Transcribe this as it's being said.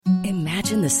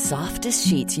Imagine the softest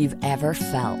sheets you've ever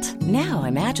felt. Now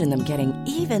imagine them getting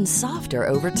even softer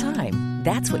over time.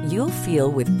 That's what you'll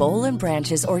feel with Boll &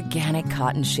 Branch's organic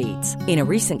cotton sheets. In a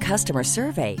recent customer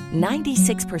survey,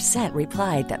 96%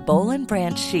 replied that Boll &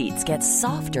 Branch sheets get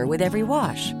softer with every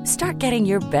wash. Start getting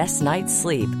your best night's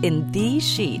sleep in these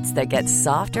sheets that get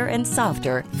softer and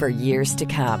softer for years to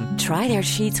come. Try their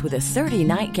sheets with a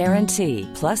 30-night guarantee.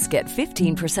 Plus, get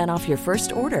 15% off your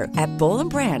first order at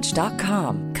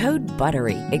bollandbranch.com. Code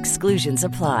BUTTERY. Exclusions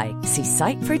apply. See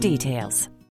site for details.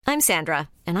 I'm Sandra,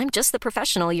 and I'm just the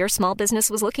professional your small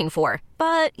business was looking for.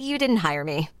 But you didn't hire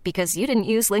me because you didn't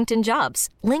use LinkedIn Jobs.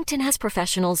 LinkedIn has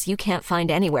professionals you can't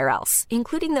find anywhere else,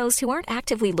 including those who aren't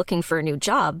actively looking for a new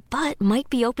job, but might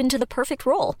be open to the perfect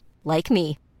role, like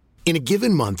me. In a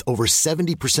given month, over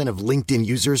 70% of LinkedIn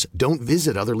users don't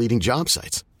visit other leading job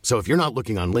sites. So if you're not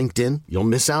looking on LinkedIn, you'll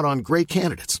miss out on great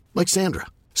candidates like Sandra.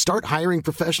 Start hiring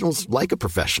professionals like a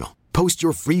professional. Post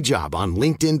your free job on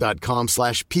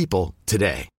linkedin.com/people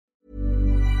today.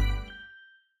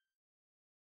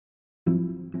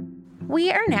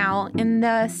 We are now in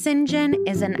the St. John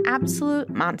is an absolute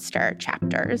monster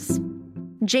chapters.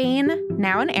 Jane,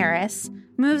 now an heiress,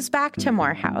 moves back to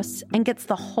Moore House and gets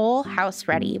the whole house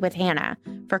ready with Hannah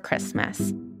for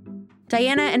Christmas.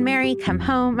 Diana and Mary come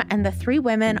home, and the three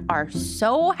women are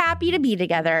so happy to be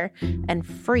together and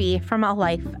free from a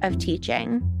life of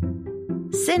teaching.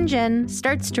 St. John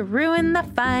starts to ruin the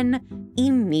fun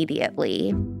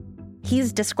immediately.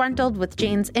 He's disgruntled with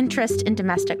Jane's interest in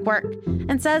domestic work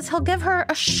and says he'll give her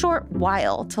a short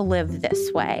while to live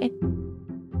this way.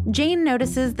 Jane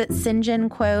notices that St. John,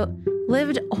 quote,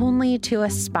 lived only to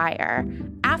aspire,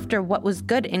 after what was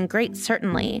good and great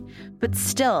certainly, but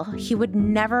still he would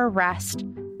never rest,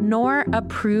 nor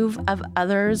approve of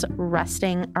others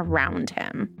resting around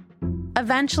him.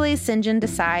 Eventually, St. John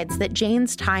decides that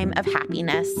Jane's time of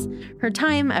happiness, her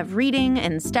time of reading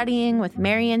and studying with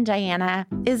Mary and Diana,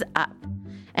 is up,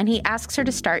 and he asks her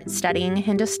to start studying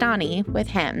Hindustani with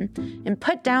him and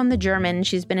put down the German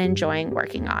she's been enjoying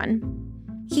working on.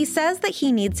 He says that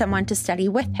he needs someone to study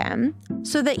with him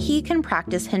so that he can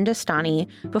practice Hindustani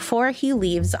before he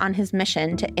leaves on his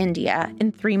mission to India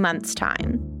in 3 months'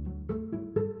 time.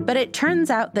 But it turns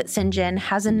out that St. John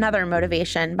has another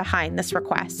motivation behind this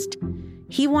request.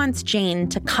 He wants Jane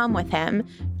to come with him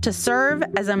to serve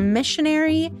as a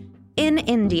missionary in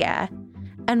India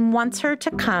and wants her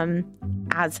to come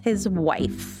as his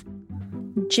wife.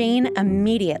 Jane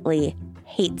immediately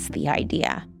hates the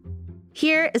idea.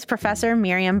 Here is Professor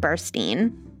Miriam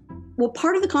Burstein. Well,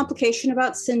 part of the complication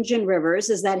about St. John Rivers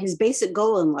is that his basic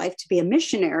goal in life, to be a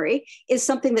missionary, is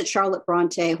something that Charlotte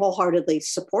Bronte wholeheartedly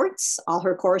supports. All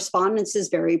her correspondence is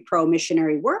very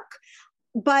pro-missionary work.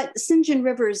 But St. John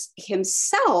Rivers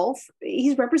himself,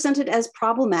 he's represented as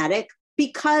problematic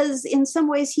because in some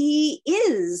ways he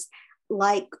is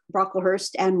like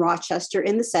Brocklehurst and Rochester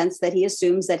in the sense that he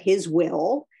assumes that his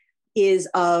will is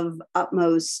of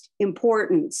utmost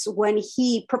importance. When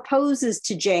he proposes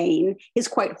to Jane, his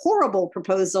quite horrible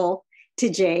proposal to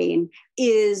Jane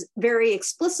is very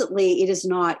explicitly, it is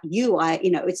not you,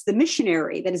 it's the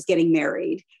missionary that is getting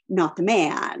married, not the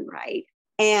man, right?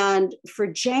 And for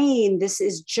Jane, this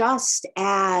is just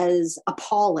as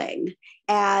appalling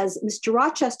as Mr.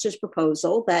 Rochester's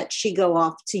proposal that she go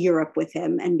off to Europe with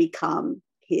him and become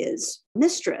his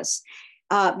mistress.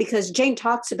 Because Jane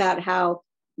talks about how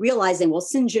realizing, well,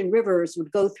 St. John Rivers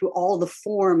would go through all the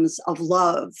forms of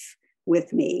love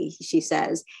with me, she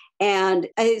says. And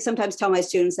I sometimes tell my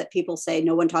students that people say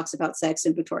no one talks about sex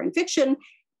in Victorian fiction.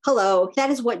 Hello,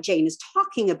 that is what Jane is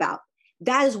talking about.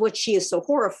 That is what she is so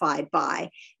horrified by,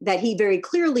 that he very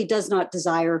clearly does not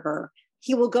desire her.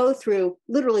 He will go through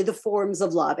literally the forms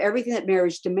of love, everything that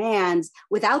marriage demands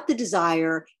without the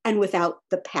desire and without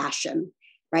the passion,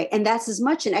 right? And that's as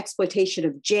much an exploitation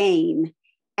of Jane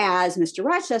as Mr.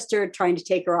 Rochester trying to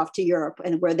take her off to Europe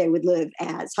and where they would live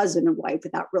as husband and wife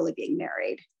without really being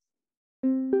married.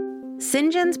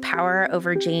 St. John's power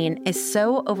over Jane is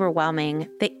so overwhelming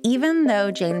that even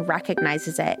though Jane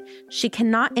recognizes it, she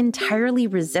cannot entirely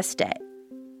resist it.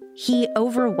 He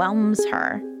overwhelms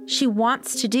her. She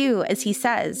wants to do as he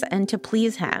says and to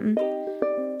please him.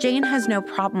 Jane has no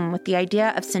problem with the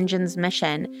idea of St. John's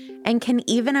mission and can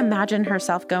even imagine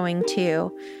herself going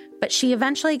too, but she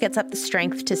eventually gets up the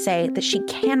strength to say that she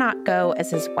cannot go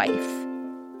as his wife.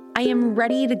 I am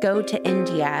ready to go to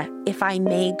India if I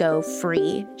may go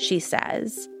free, she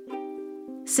says.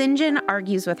 St. John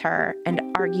argues with her and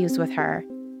argues with her.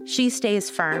 She stays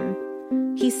firm.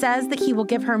 He says that he will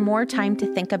give her more time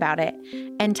to think about it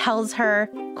and tells her,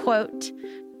 quote,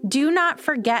 "Do not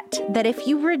forget that if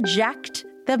you reject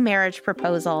the marriage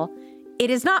proposal, It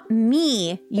is not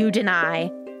me you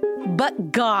deny,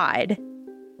 but God.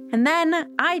 And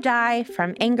then I die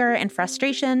from anger and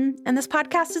frustration, and this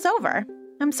podcast is over.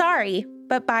 I'm sorry,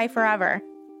 but bye forever.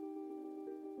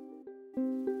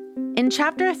 In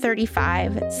chapter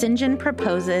 35, Sinjin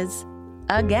proposes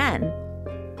again.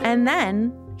 And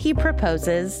then he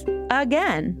proposes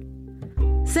again.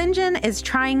 Sinjin is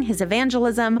trying his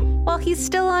evangelism while he's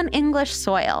still on English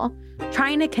soil,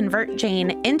 trying to convert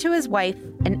Jane into his wife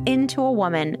and into a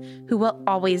woman who will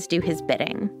always do his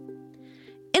bidding.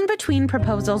 In between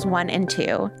proposals 1 and 2,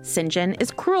 Sinjin is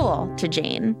cruel to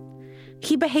Jane.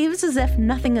 He behaves as if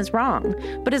nothing is wrong,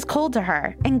 but is cold to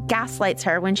her and gaslights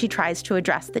her when she tries to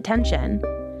address the tension.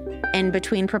 In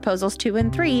between proposals 2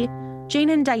 and 3,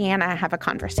 Jane and Diana have a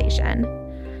conversation.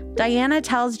 Diana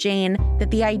tells Jane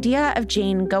that the idea of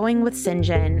Jane going with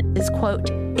Sinjin is, quote,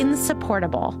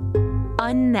 insupportable,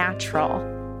 unnatural,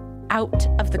 out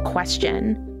of the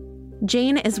question.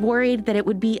 Jane is worried that it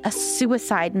would be a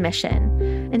suicide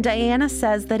mission, and Diana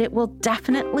says that it will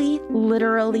definitely,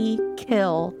 literally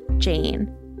kill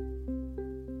Jane.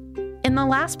 In the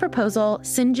last proposal,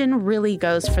 Sinjin really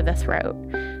goes for the throat.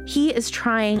 He is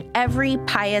trying every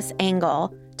pious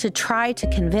angle to try to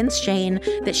convince Jane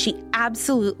that she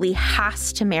absolutely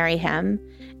has to marry him,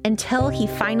 until he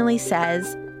finally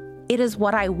says, "It is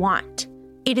what I want.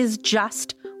 It is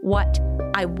just what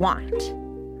I want."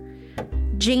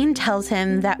 Jane tells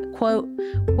him that, quote,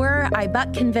 "Were I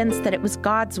but convinced that it was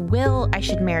God's will I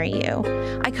should marry you,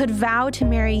 I could vow to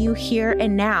marry you here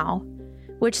and now,"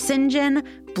 which Sinjin,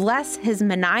 bless his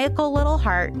maniacal little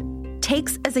heart,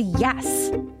 takes as a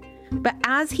yes. But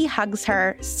as he hugs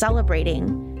her,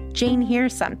 celebrating, Jane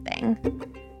hears something.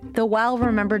 The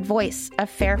well-remembered voice of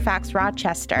Fairfax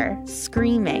Rochester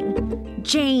screaming,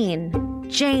 "Jane,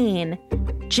 Jane,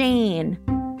 Jane."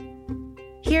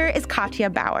 Here is Katya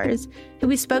Bowers, who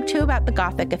we spoke to about the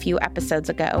Gothic a few episodes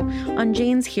ago, on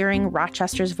Jane's hearing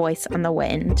Rochester's voice on the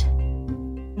wind.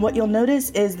 What you'll notice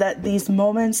is that these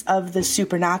moments of the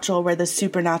supernatural, where the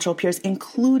supernatural appears,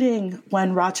 including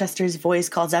when Rochester's voice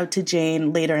calls out to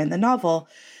Jane later in the novel,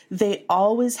 they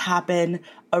always happen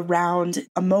around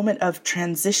a moment of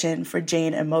transition for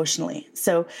Jane emotionally.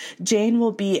 So Jane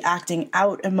will be acting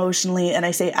out emotionally, and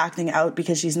I say acting out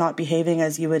because she's not behaving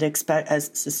as you would expect,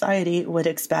 as society would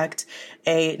expect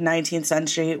a 19th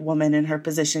century woman in her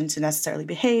position to necessarily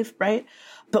behave, right?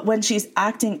 But when she's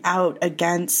acting out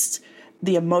against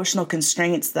the emotional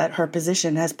constraints that her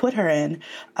position has put her in.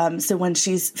 So when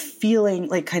she's feeling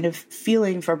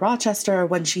for Rochester,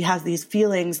 when she has these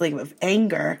feelings like of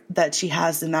anger that she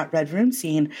has in that Red Room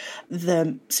scene,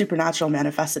 the supernatural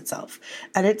manifests itself.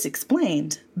 And it's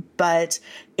explained, but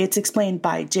it's explained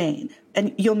by Jane.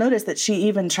 And you'll notice that she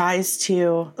even tries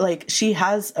to,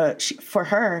 for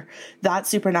her, that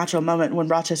supernatural moment when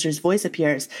Rochester's voice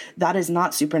appears, that is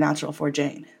not supernatural for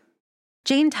Jane.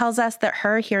 Jane tells us that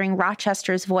her hearing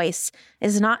Rochester's voice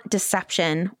is not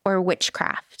deception or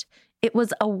witchcraft. It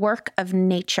was a work of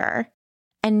nature,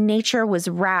 and nature was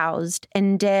roused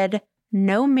and did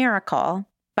no miracle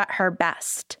but her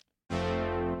best.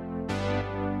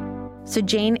 So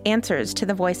Jane answers to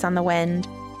the voice on the wind,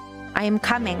 "I am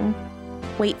coming,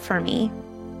 wait for me,"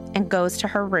 and goes to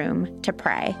her room to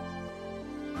pray.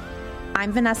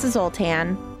 I'm Vanessa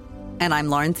Zoltan. And I'm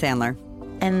Lauren Sandler.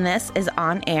 And this is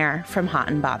On Air from Hot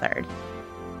and Bothered.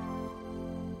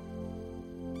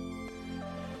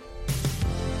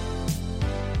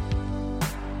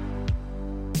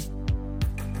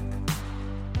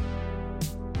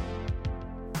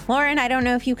 Lauren, I don't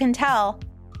know if you can tell,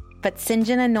 but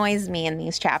Sinjin annoys me in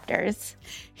these chapters.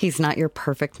 He's not your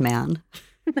perfect man.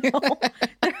 No,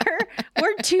 there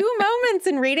were 2 moments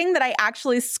in reading that I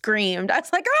actually screamed. I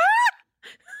was like, ah!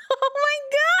 Oh my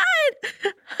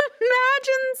God!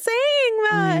 Imagine saying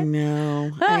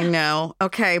that. I know.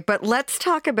 Okay, but let's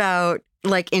talk about,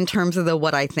 in terms of the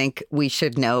what I think we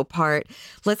should know part,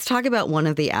 let's talk about one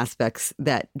of the aspects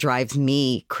that drives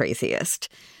me craziest.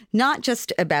 Not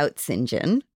just about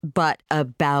Sinjin, but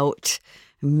about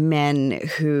men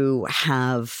who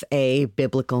have a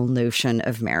biblical notion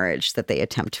of marriage that they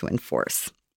attempt to enforce.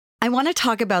 I want to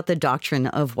talk about the doctrine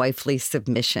of wifely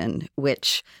submission,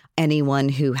 which anyone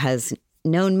who has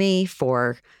known me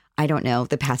for,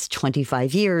 the past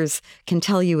 25 years can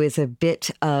tell you is a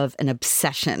bit of an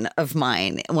obsession of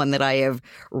mine, one that I have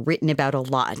written about a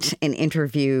lot and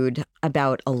interviewed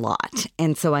about a lot.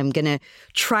 And so I'm going to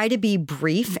try to be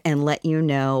brief and let you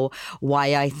know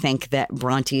why I think that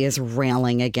Bronte is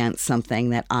railing against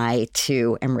something that I,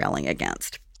 too, am railing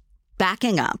against.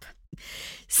 Backing up.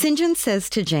 Sinjin says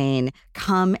to Jane,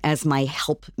 "Come as my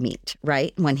helpmeet,"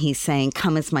 right? When he's saying,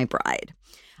 "Come as my bride."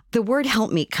 The word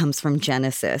helpmeet comes from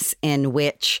Genesis, in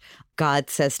which God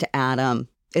says to Adam,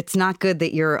 it's not good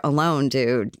that you're alone,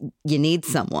 dude. You need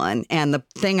someone. And the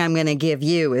thing I'm going to give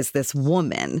you is this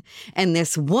woman. And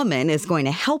this woman is going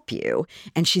to help you.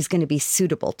 And she's going to be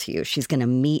suitable to you. She's going to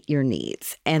meet your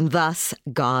needs. And thus,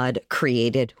 God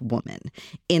created woman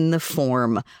in the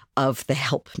form of the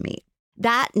helpmeet.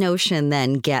 That notion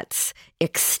then gets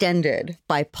extended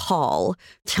by Paul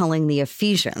telling the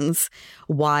Ephesians,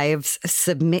 wives,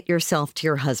 submit yourself to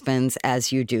your husbands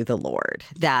as you do the Lord.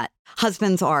 That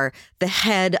husbands are the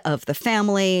head of the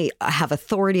family, have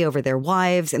authority over their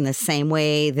wives in the same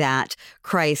way that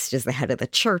Christ is the head of the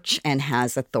church and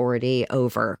has authority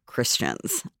over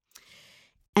Christians.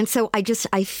 And so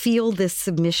I feel this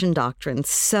submission doctrine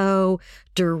so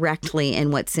directly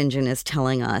in what St. John is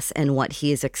telling us and what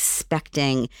he is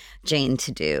expecting Jane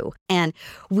to do. And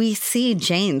we see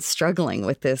Jane struggling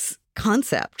with this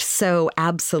concept so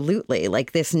absolutely,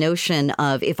 like this notion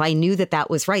of, if I knew that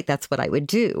was right, that's what I would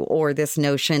do. Or this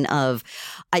notion of,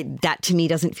 that to me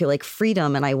doesn't feel like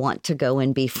freedom, and I want to go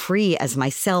and be free as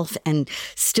myself and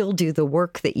still do the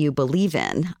work that you believe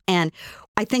in. And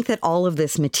I think that all of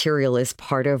this material is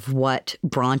part of what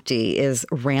Bronte is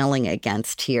railing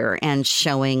against here and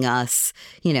showing us,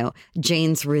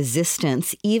 Jane's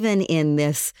resistance, even in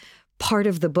this part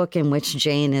of the book in which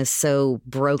Jane is so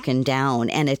broken down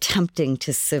and attempting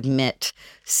to submit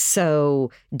so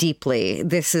deeply.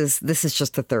 This is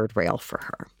just the third rail for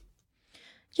her.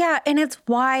 Yeah, and it's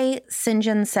why St.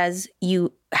 John says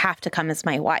you have to come as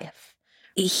my wife.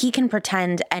 He can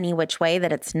pretend any which way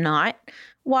that it's not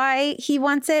why he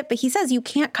wants it, but he says you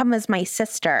can't come as my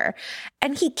sister,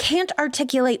 and he can't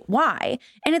articulate why.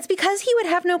 And it's because he would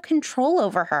have no control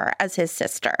over her as his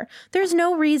sister. There's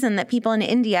no reason that people in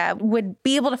India would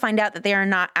be able to find out that they are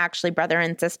not actually brother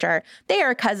and sister. They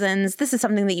are cousins. This is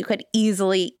something that you could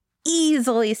easily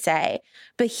say,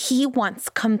 but he wants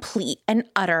complete and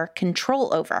utter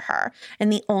control over her.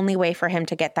 And the only way for him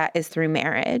to get that is through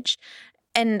marriage.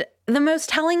 And the most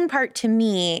telling part to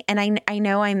me, and I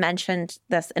know I mentioned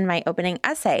this in my opening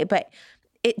essay, but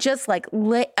it just like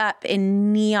lit up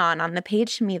in neon on the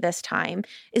page to me this time,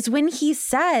 is when he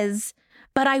says,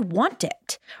 but I want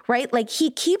it, right? Like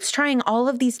he keeps trying all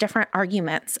of these different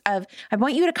arguments of, I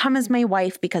want you to come as my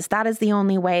wife because that is the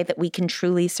only way that we can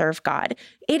truly serve God.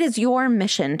 It is your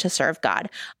mission to serve God.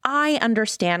 I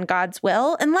understand God's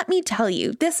will. And let me tell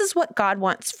you, this is what God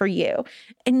wants for you.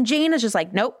 And Jane is just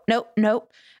like, nope, nope,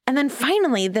 nope. And then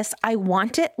finally, this I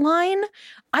want it line,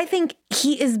 I think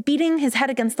he is beating his head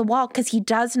against the wall because he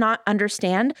does not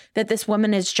understand that this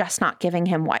woman is just not giving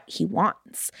him what he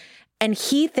wants. And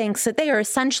he thinks that they are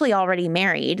essentially already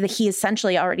married, that he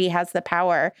essentially already has the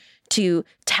power to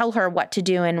tell her what to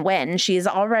do and when. She is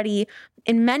already,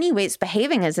 in many ways,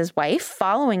 behaving as his wife,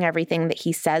 following everything that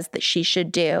he says that she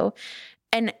should do.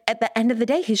 And at the end of the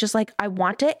day, he's just like, I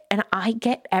want it and I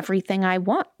get everything I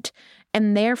want.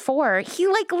 And therefore, he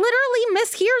like literally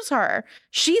mishears her.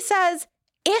 She says,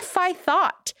 if I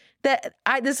thought that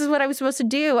this is what I was supposed to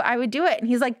do, I would do it. And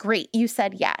he's like, great, you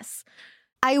said yes.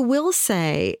 I will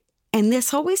say, and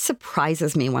this always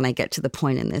surprises me when I get to the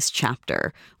point in this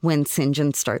chapter when St.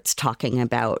 John starts talking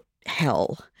about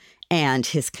hell and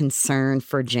his concern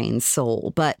for Jane's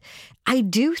soul. But I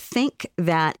do think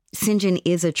that St. John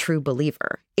is a true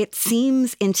believer. It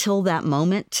seems until that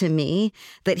moment to me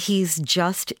that he's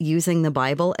just using the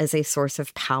Bible as a source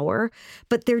of power.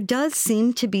 But there does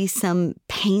seem to be some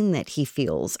pain that he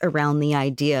feels around the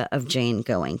idea of Jane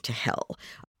going to hell.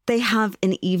 They have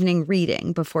an evening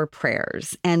reading before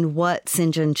prayers, and what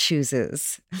St. John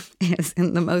chooses is,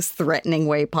 in the most threatening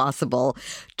way possible,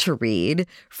 to read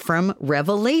from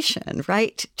Revelation,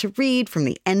 right? To read from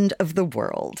the end of the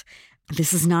world.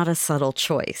 This is not a subtle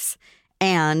choice.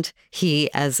 And he,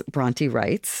 as Bronte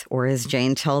writes, or as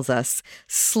Jane tells us,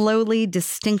 slowly,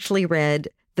 distinctly read,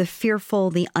 the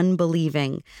fearful, the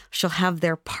unbelieving shall have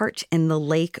their part in the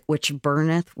lake which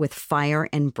burneth with fire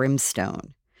and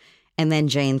brimstone. And then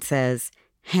Jane says,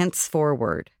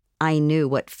 henceforward, I knew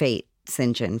what fate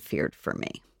St. John feared for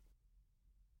me.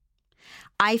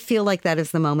 I feel like that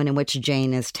is the moment in which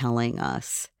Jane is telling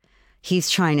us he's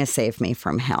trying to save me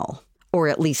from hell, or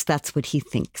at least that's what he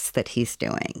thinks that he's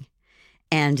doing.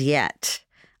 And yet,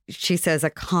 she says, a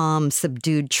calm,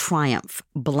 subdued triumph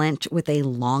blent with a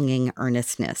longing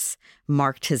earnestness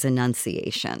marked his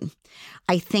enunciation.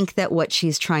 I think that what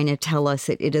she's trying to tell us,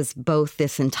 it is both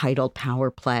this entitled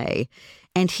power play,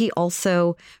 and he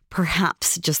also,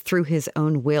 perhaps just through his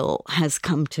own will, has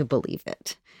come to believe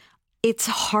it. It's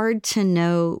hard to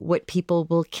know what people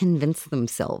will convince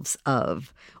themselves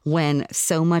of when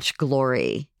so much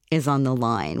glory is on the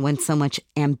line, when so much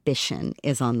ambition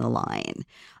is on the line.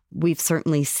 We've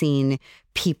certainly seen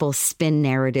people spin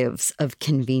narratives of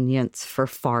convenience for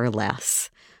far less.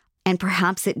 And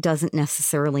perhaps it doesn't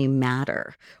necessarily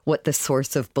matter what the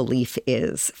source of belief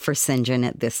is for St. John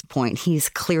at this point. He's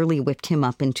clearly whipped him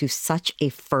up into such a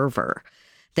fervor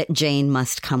that Jane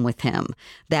must come with him,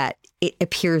 that it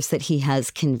appears that he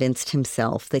has convinced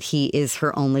himself that he is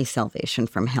her only salvation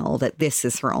from hell, that this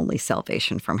is her only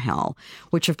salvation from hell,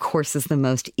 which of course is the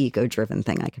most ego-driven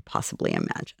thing I could possibly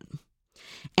imagine.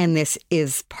 And this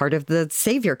is part of the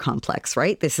savior complex,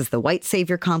 right? This is the white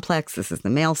savior complex. This is the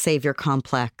male savior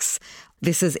complex.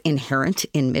 This is inherent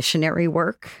in missionary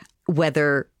work,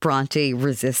 whether Bronte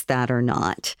resists that or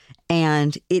not.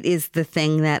 And it is the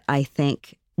thing that I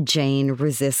think Jane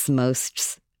resists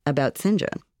most about St.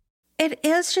 John. It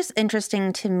is just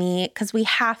interesting to me because we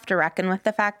have to reckon with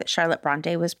the fact that Charlotte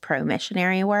Bronte was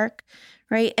pro-missionary work,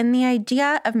 right? And the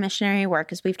idea of missionary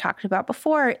work, as we've talked about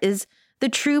before, is the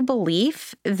true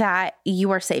belief that you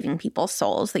are saving people's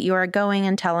souls, that you are going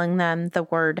and telling them the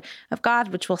word of God,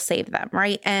 which will save them,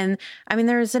 right? And I mean,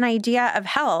 there's an idea of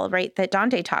hell, right, that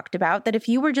Dante talked about, that if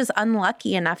you were just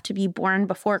unlucky enough to be born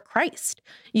before Christ,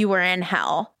 you were in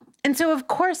hell. And so, of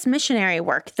course, missionary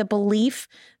work, the belief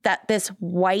that this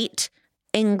white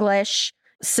English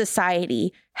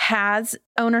society has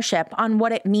ownership on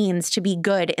what it means to be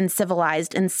good and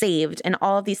civilized and saved and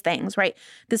all of these things, right?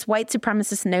 This white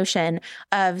supremacist notion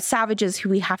of savages who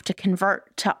we have to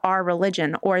convert to our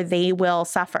religion or they will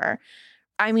suffer.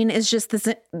 I mean, it's just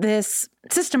this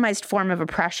systemized form of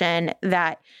oppression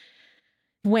that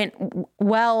went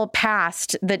well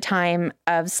past the time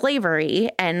of slavery.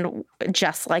 And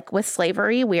just like with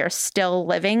slavery, we are still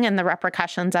living in the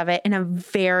repercussions of it in a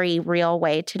very real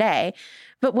way today.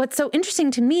 But what's so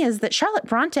interesting to me is that Charlotte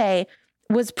Bronte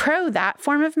was pro that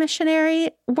form of missionary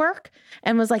work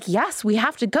and was like, yes, we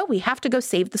have to go. We have to go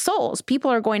save the souls.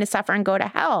 People are going to suffer and go to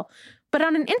hell. But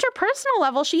on an interpersonal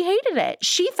level, she hated it.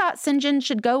 She thought St. John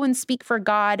should go and speak for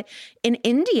God in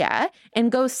India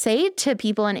and go say to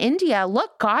people in India,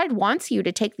 look, God wants you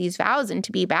to take these vows and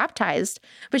to be baptized.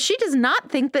 But she does not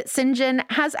think that St. John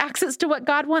has access to what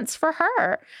God wants for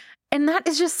her. And that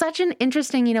is just such an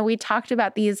interesting, we talked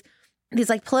about these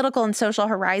like political and social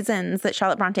horizons that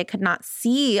Charlotte Bronte could not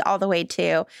see all the way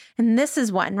to. And this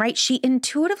is one, right? She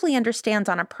intuitively understands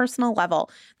on a personal level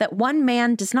that one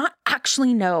man does not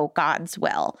actually know God's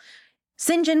will.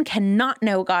 St. John cannot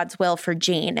know God's will for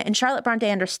Jane, and Charlotte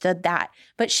Bronte understood that,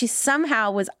 but she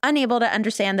somehow was unable to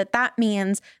understand that that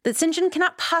means that St. John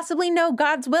cannot possibly know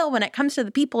God's will when it comes to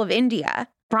the people of India.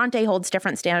 Bronte holds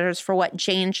different standards for what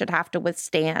Jane should have to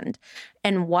withstand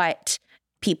and what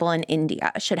people in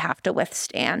India should have to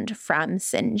withstand from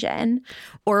St. John.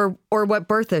 Or what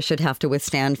Bertha should have to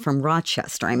withstand from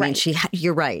Rochester. I mean, Right.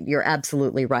 You're right. You're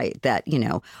absolutely right that,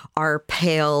 our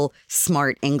pale,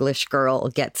 smart English girl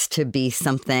gets to be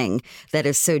something that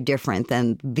is so different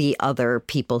than the other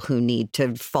people who need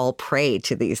to fall prey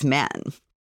to these men.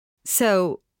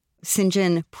 So St.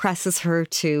 John presses her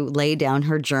to lay down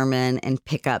her German and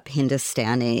pick up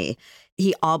Hindustani.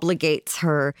 He obligates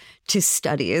her to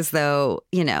study as though,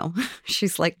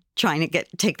 she's like trying to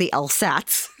take the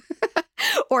LSATs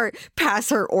or pass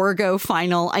her Orgo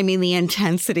final. I mean, the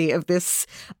intensity of this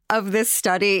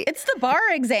study. It's the bar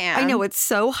exam. I know, it's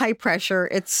so high pressure.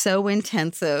 It's so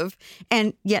intensive.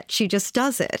 And yet she just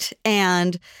does it.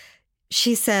 And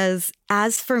she says,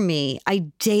 as for me, I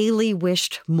daily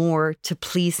wished more to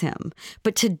please him.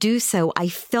 But to do so, I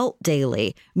felt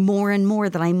daily more and more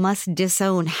that I must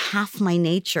disown half my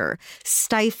nature,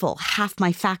 stifle half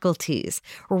my faculties,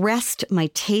 wrest my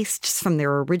tastes from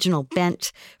their original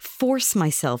bent, force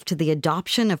myself to the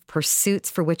adoption of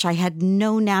pursuits for which I had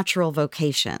no natural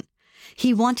vocation.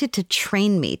 He wanted to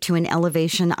train me to an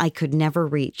elevation I could never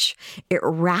reach. It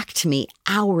racked me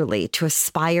hourly to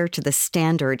aspire to the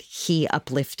standard he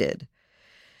uplifted.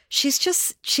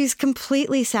 She's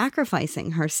completely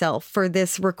sacrificing herself for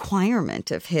this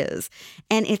requirement of his,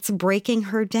 and it's breaking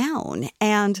her down.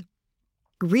 And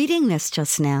reading this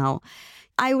just now,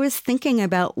 I was thinking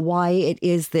about why it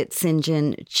is that St.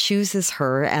 John chooses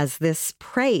her as this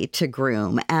prey to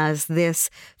groom, as this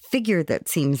figure that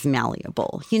seems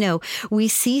malleable. We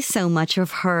see so much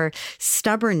of her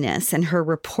stubbornness and her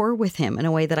rapport with him in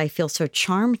a way that I feel so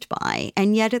charmed by.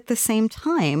 And yet at the same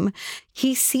time,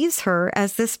 he sees her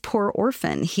as this poor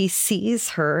orphan. He sees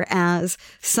her as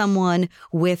someone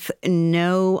with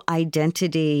no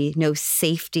identity, no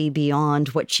safety beyond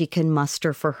what she can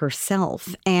muster for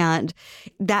herself. And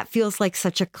that feels like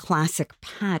such a classic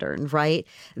pattern, right?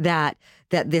 That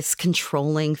this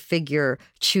controlling figure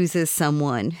chooses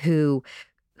someone who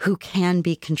who can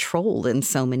be controlled in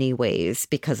so many ways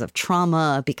because of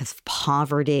trauma, because of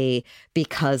poverty,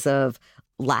 because of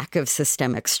lack of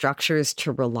systemic structures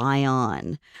to rely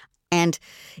on. And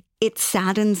it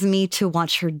saddens me to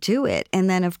watch her do it. And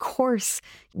then, of course,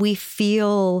 we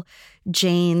feel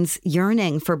Jane's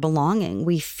yearning for belonging.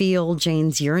 We feel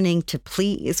Jane's yearning to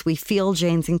please. We feel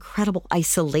Jane's incredible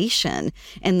isolation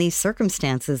in these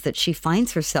circumstances that she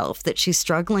finds herself, that she's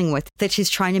struggling with, that she's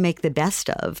trying to make the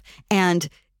best of. And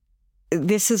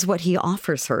this is what he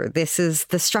offers her. This is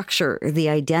the structure, the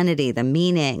identity, the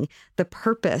meaning, the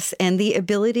purpose, and the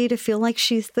ability to feel like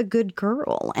she's the good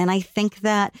girl. And I think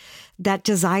that that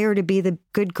desire to be the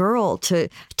good girl, to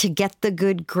get the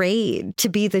good grade, to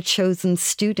be the chosen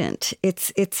student,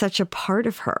 it's such a part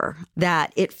of her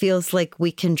that it feels like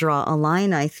we can draw a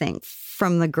line, I think,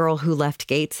 from the girl who left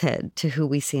Gateshead to who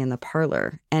we see in the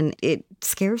parlor. And it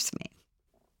scares me.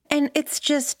 And it's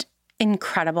just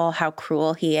incredible how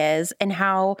cruel he is and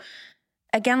how,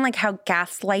 again, like how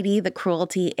gaslighty the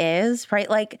cruelty is, right?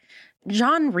 Like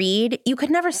John Reed, you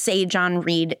could never say John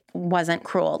Reed wasn't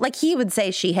cruel. Like he would say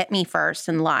she hit me first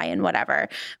and lie and whatever.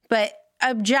 But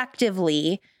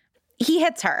objectively, he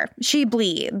hits her. She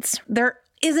bleeds. There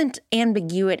isn't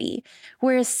ambiguity.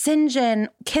 Whereas St.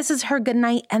 kisses her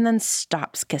goodnight and then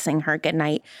stops kissing her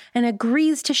goodnight and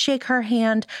agrees to shake her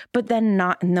hand, but then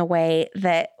not in the way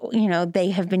that, you know, they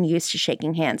have been used to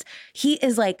shaking hands. He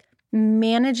is like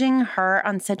managing her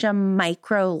on such a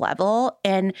micro level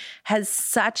and has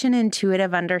such an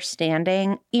intuitive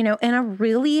understanding, you know, in a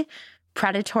really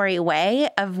predatory way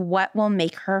of what will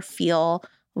make her feel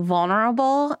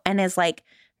vulnerable, and is like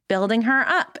building her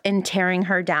up and tearing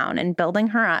her down and building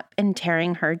her up and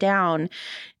tearing her down.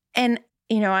 And,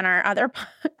 you know,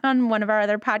 on one of our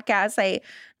other podcasts,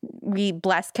 we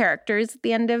bless characters at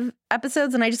the end of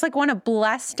episodes. And I just like want to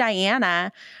bless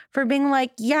Diana for being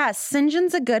like, yes, St.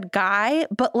 John's a good guy,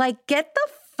 but like, get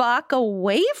the fuck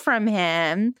away from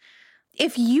him.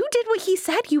 If you did what he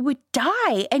said, you would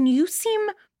die, and you seem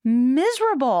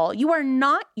miserable. You are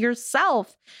not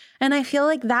yourself. And I feel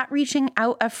like that reaching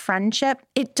out of friendship,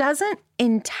 it doesn't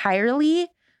entirely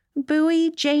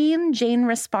buoy Jane. Jane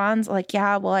responds like,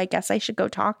 yeah, well, I guess I should go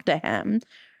talk to him.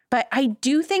 But I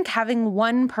do think having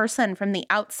one person from the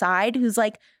outside who's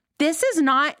like, this is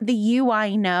not the you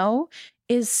I know,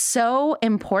 is so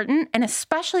important. And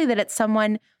especially that it's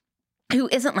someone who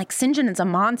isn't like St. John is a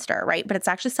monster, right? But it's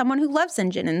actually someone who loves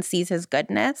St. John and sees his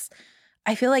goodness.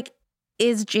 I feel like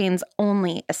is Jane's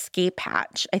only escape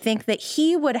hatch. I think that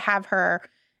he would have her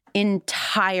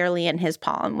entirely in his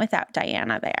palm without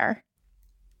Diana there.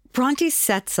 Bronte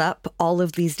sets up all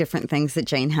of these different things that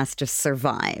Jane has to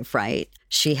survive, right?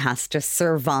 She has to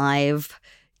survive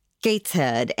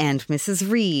Gateshead and Mrs.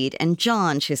 Reed and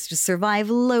John. She has to survive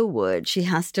Lowood. She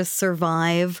has to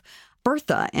survive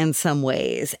Bertha in some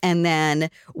ways, and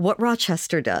then what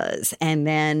Rochester does, and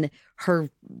then her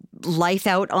life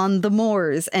out on the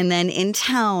moors, and then in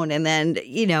town, and then,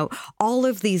 you know, all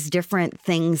of these different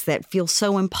things that feel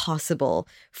so impossible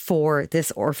for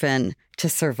this orphan to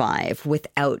survive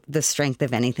without the strength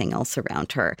of anything else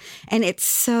around her. And it's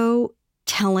so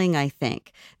telling, I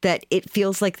think, that it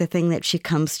feels like the thing that she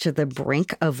comes to the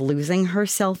brink of losing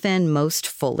herself in most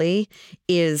fully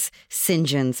is St.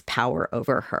 John's power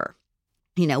over her.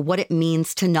 You know, what it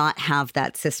means to not have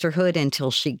that sisterhood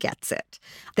until she gets it.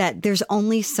 That there's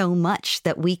only so much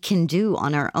that we can do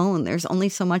on our own. There's only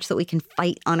so much that we can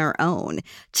fight on our own,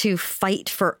 to fight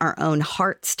for our own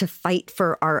hearts, to fight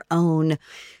for our own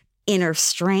inner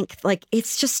strength. Like,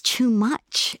 it's just too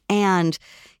much. And,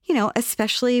 you know,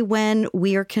 especially when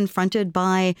we are confronted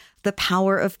by the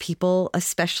power of people,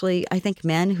 especially, I think,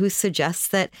 men who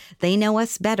suggest that they know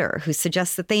us better, who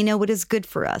suggest that they know what is good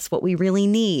for us, what we really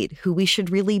need, who we should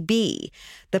really be,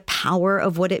 the power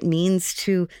of what it means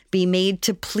to be made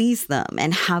to please them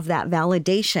and have that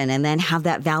validation, and then have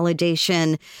that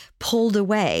validation pulled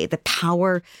away, the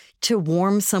power to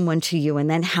warm someone to you and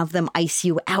then have them ice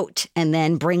you out and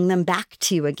then bring them back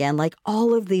to you again. Like,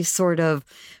 all of these sort of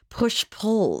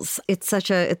push-pulls. It's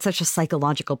such a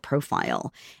psychological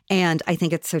profile. And I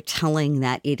think it's so telling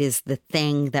that it is the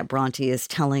thing that Bronte is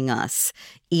telling us.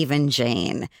 Even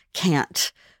Jane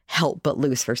can't help but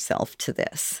lose herself to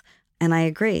this. And I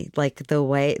agree. Like, the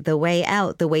way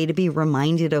out, the way to be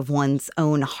reminded of one's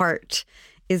own heart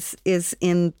is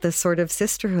in the sort of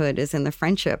sisterhood, is in the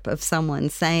friendship of someone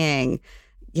saying,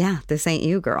 yeah, this ain't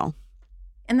you, girl.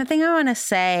 And the thing I want to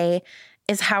say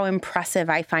is how impressive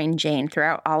I find Jane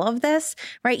throughout all of this,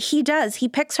 right? He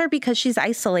picks her because she's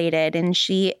isolated and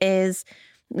she is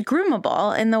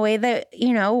groomable in the way that,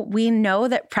 we know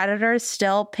that predators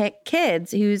still pick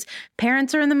kids whose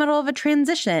parents are in the middle of a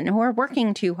transition, who are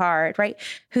working too hard, right?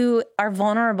 Who are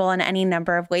vulnerable in any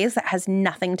number of ways that has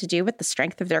nothing to do with the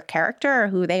strength of their character or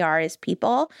who they are as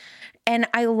people. And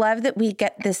I love that we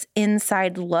get this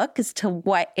inside look as to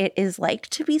what it is like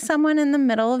to be someone in the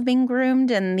middle of being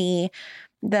groomed and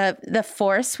the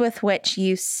force with which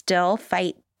you still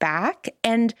fight back.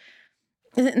 And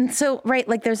so, right,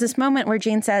 like there's this moment where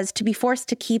Jane says, to be forced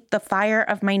to keep the fire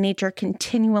of my nature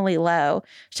continually low,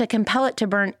 to compel it to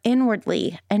burn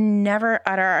inwardly and never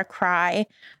utter a cry,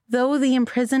 though the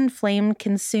imprisoned flame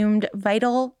consumed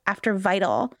vital after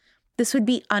vital, this would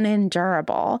be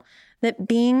unendurable. That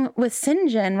being with St.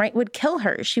 John, right, would kill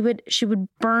her. She would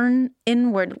burn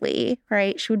inwardly,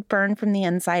 right? She would burn from the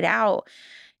inside out.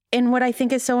 And what I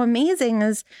think is so amazing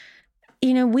is,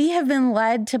 we have been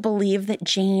led to believe that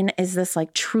Jane is this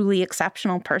like truly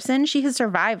exceptional person. She has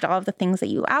survived all of the things that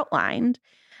you outlined.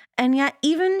 And yet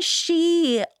even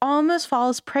she almost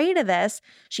falls prey to this.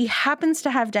 She happens to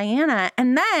have Diana,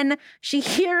 and then she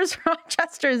hears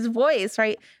Rochester's voice,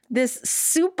 right? This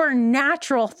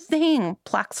supernatural thing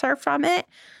plucks her from it.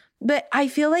 But I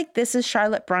feel like this is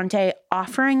Charlotte Bronte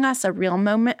offering us a real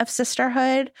moment of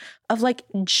sisterhood, of like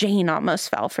Jane almost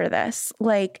fell for this.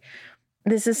 Like,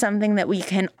 this is something that we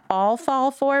can all fall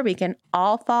for. We can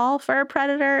all fall for a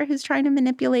predator who's trying to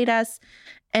manipulate us.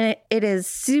 And it is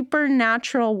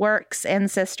supernatural works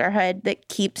and sisterhood that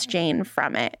keeps Jane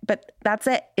from it. But that's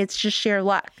it. It's just sheer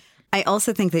luck. I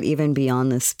also think that even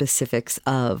beyond the specifics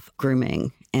of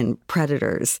grooming and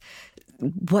predators,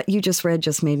 what you just read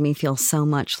just made me feel so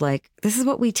much like this is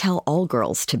what we tell all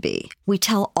girls to be. We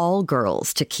tell all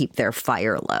girls to keep their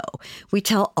fire low. We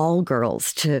tell all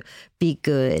girls to be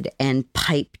good and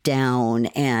pipe down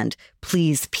and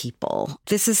please people.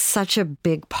 This is such a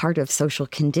big part of social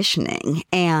conditioning.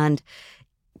 And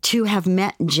to have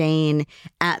met Jane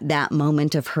at that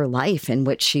moment of her life in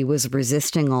which she was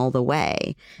resisting all the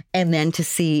way, and then to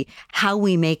see how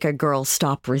we make a girl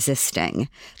stop resisting.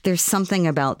 There's something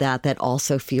about that that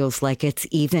also feels like it's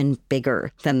even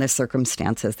bigger than the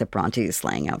circumstances that Bronte is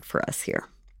laying out for us here.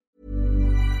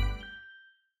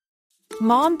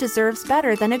 Mom deserves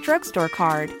better than a drugstore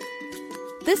card.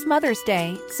 This Mother's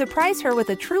Day, surprise her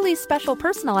with a truly special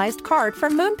personalized card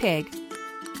from Moonpig.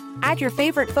 Add your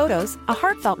favorite photos, a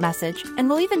heartfelt message, and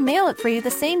we'll even mail it for you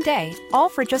the same day, all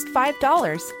for just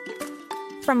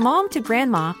 $5. From mom to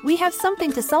grandma, we have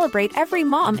something to celebrate every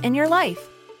mom in your life.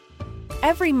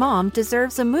 Every mom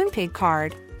deserves a Moonpig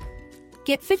card.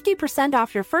 Get 50%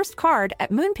 off your first card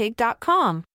at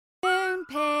Moonpig.com.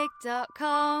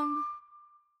 Moonpig.com.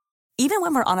 Even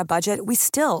when we're on a budget, we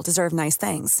still deserve nice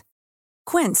things.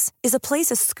 Quince is a place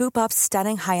to scoop up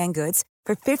stunning high-end goods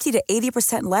for 50 to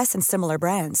 80% less than similar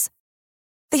brands.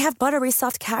 They have buttery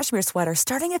soft cashmere sweaters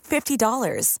starting at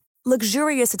 $50,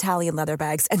 luxurious Italian leather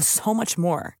bags, and so much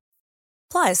more.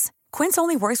 Plus, Quince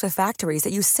only works with factories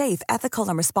that use safe, ethical,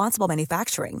 and responsible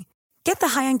manufacturing. Get the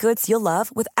high-end goods you'll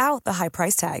love without the high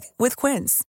price tag with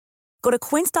Quince. Go to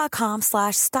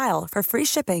quince.com/style for free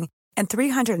shipping and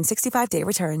 365-day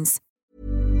returns.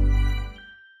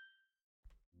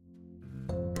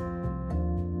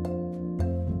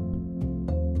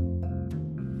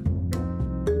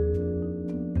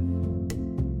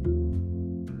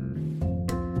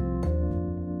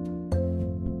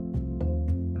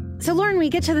 So, Lauren, we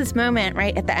get to this moment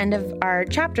right at the end of our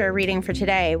chapter reading for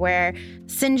today where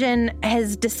St. John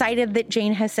has decided that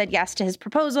Jane has said yes to his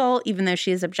proposal, even though she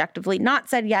has objectively not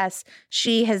said yes.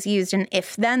 She has used an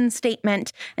if-then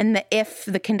statement, and the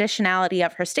conditionality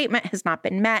of her statement has not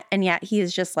been met, and yet he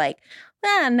is just like,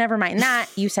 never mind that.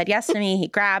 You said yes to me. He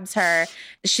grabs her.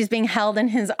 She's being held in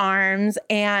his arms,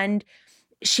 and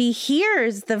she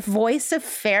hears the voice of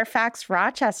Fairfax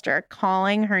Rochester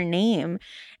calling her name.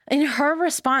 And her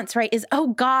response, right, is, oh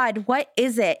God, what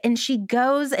is it? And she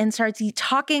goes and starts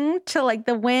talking to like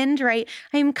the wind, right?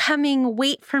 I'm coming,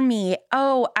 wait for me.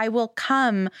 Oh, I will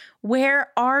come.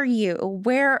 Where are you?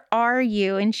 Where are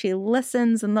you? And she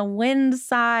listens and the wind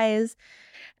sighs.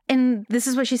 And this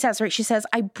is what she says, right? She says,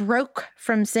 I broke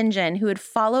from St. John, who had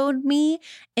followed me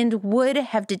and would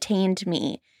have detained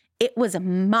me. It was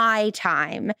my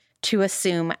time to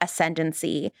assume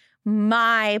ascendancy.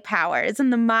 My powers,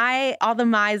 and all the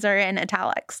my's are in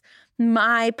italics.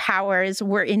 My powers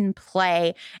were in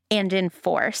play and in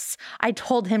force. I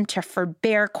told him to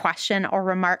forbear question or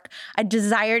remark. I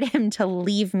desired him to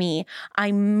leave me.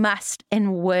 I must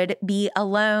and would be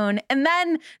alone. And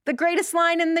then the greatest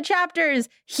line in the chapters,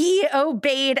 he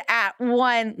obeyed at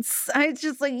once. I was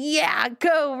just like, yeah,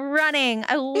 go running.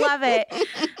 I love it.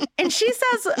 And she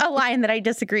says a line that I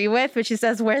disagree with, but she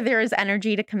says, where there is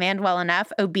energy to command well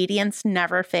enough, obedience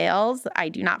never fails. I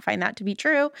do not find that to be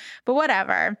true, but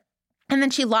whatever. And then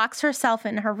she locks herself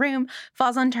in her room,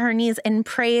 falls onto her knees and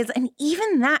prays. And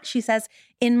even that, she says,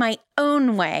 in my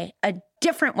own way, a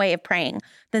different way of praying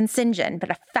than St. John, but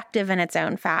effective in its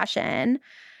own fashion.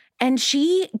 And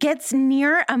she gets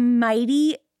near a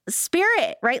mighty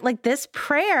spirit, right? Like this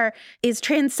prayer is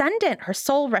transcendent. Her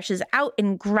soul rushes out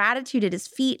in gratitude at his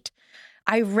feet.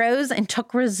 I rose and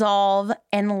took resolve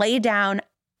and lay down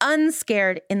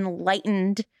unscared,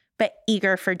 enlightened, but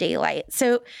eager for daylight.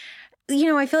 So,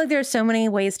 I feel like there's so many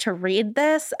ways to read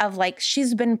this of like,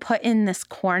 she's been put in this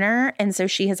corner. And so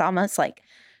she has almost like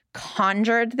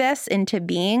conjured this into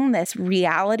being, this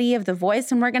reality of the voice.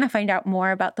 And we're going to find out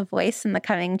more about the voice in the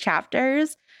coming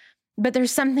chapters. But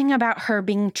there's something about her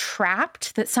being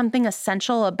trapped, that something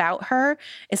essential about her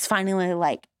is finally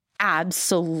like,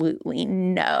 absolutely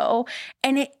no.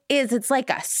 And it's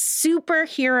like a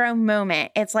superhero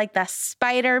moment. It's like the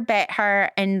spider bit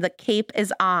her and the cape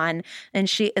is on. And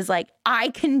she is like, I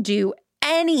can do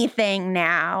anything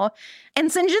now.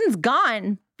 And St. John's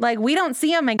gone. Like, we don't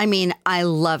see him again. I mean, I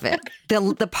love it.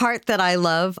 The part that I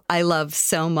love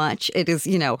so much. It is,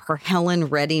 her Helen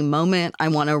Reddy moment. I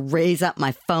want to raise up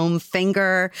my foam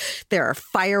finger. There are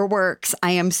fireworks.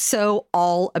 I am so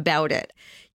all about it.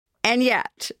 And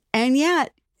yet,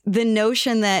 the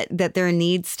notion that there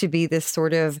needs to be this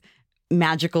sort of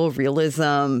magical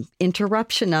realism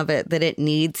interruption of it, that it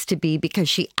needs to be because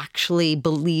she actually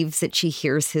believes that she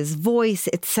hears his voice,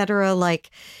 etc.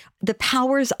 Like, the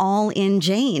power's all in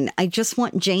Jane. I just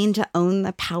want Jane to own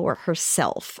the power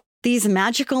herself. These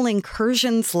magical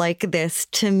incursions like this,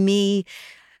 to me,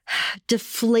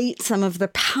 deflate some of the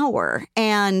power.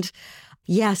 And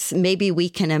yes, maybe we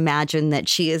can imagine that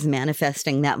she is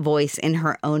manifesting that voice in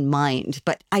her own mind,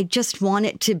 but I just want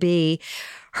it to be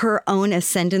her own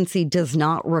ascendancy does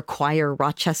not require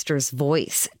Rochester's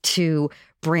voice to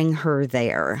bring her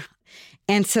there.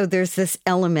 And so there's this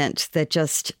element that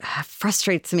just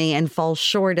frustrates me and falls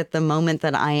short at the moment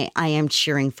that I am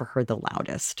cheering for her the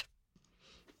loudest.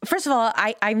 First of all,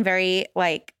 I'm very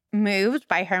moved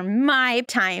by her my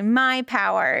time, my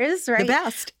powers, right? The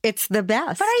best. It's the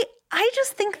best. But I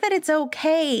just think that it's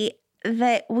okay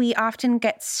that we often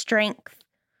get strength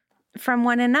from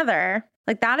one another.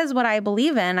 Like, that is what I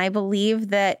believe in. I believe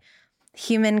that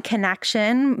human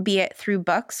connection, be it through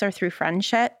books or through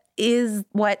friendship, is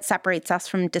what separates us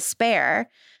from despair.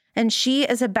 And she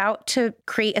is about to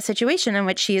create a situation in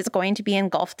which she is going to be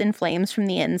engulfed in flames from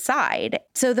the inside.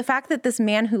 So the fact that this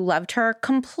man who loved her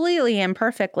completely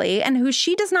imperfectly and who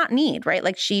she does not need, right?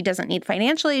 Like, she doesn't need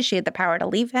financially. She had the power to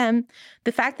leave him.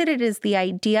 The fact that it is the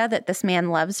idea that this man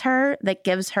loves her that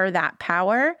gives her that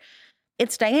power.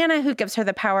 It's Diana who gives her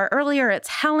the power earlier. It's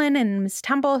Helen and Miss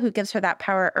Temple who gives her that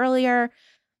power earlier.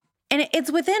 And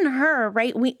it's within her,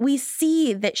 right? We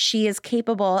see that she is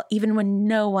capable, even when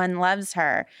no one loves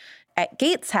her, at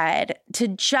Gateshead, to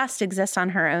just exist on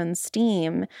her own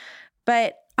steam.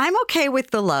 But I'm okay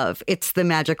with the love. It's the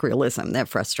magic realism that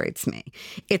frustrates me.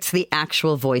 It's the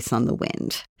actual voice on the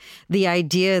wind. The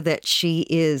idea that she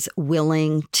is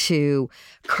willing to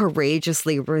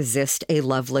courageously resist a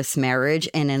loveless marriage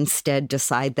and instead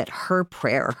decide that her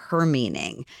prayer, her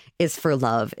meaning is for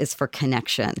love, is for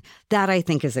connection. That I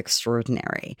think is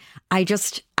extraordinary.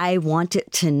 I want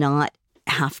it to not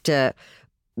have to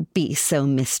be so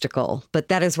mystical, but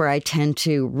that is where I tend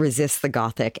to resist the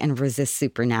Gothic and resist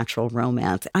supernatural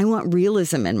romance. I want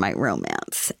realism in my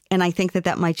romance. And I think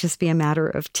that might just be a matter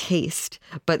of taste,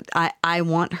 but I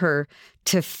want her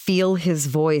to feel his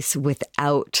voice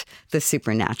without the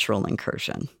supernatural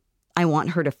incursion. I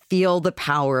want her to feel the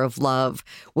power of love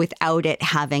without it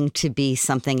having to be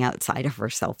something outside of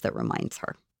herself that reminds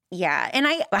her. Yeah. And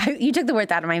you took the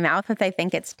words out of my mouth with I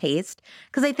think it's taste.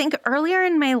 Because I think earlier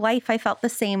in my life, I felt the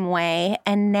same way.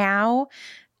 And now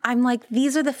I'm like,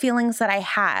 these are the feelings that I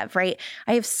have, right?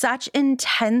 I have such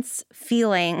intense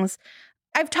feelings.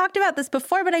 I've talked about this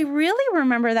before, but I really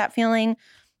remember that feeling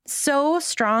so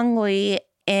strongly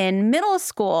in middle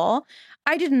school.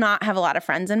 I did not have a lot of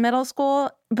friends in middle school,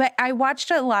 but I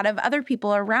watched a lot of other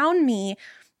people around me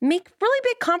make really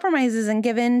big compromises and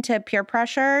give in to peer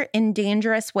pressure in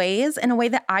dangerous ways in a way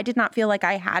that I did not feel like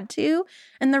I had to.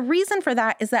 And the reason for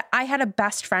that is that I had a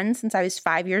best friend since I was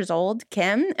 5 years old,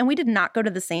 Kim, and we did not go to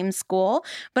the same school.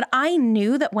 But I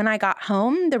knew that when I got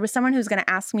home, there was someone who was going to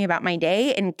ask me about my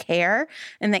day and care,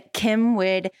 and that Kim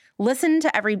would listen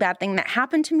to every bad thing that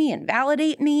happened to me and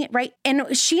validate me, right?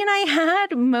 And she and I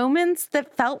had moments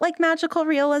that felt like magical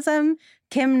realism.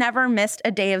 Kim never missed a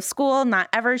day of school, not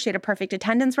ever. She had a perfect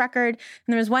attendance record.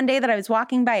 And there was one day that I was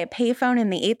walking by a payphone in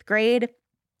the 8th grade,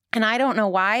 and I don't know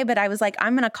why, but I was like,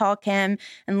 I'm going to call Kim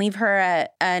and leave her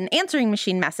an answering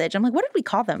machine message. I'm like, what did we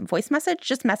call them? Voice message?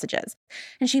 Just messages.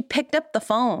 And she picked up the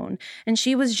phone, and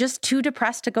she was just too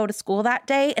depressed to go to school that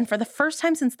day. And for the first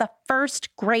time since the 1st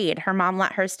grade, her mom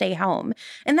let her stay home.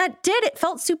 And it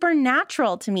felt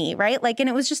supernatural to me, right? Like, and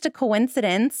it was just a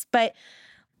coincidence, but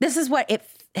this is what it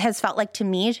has felt like to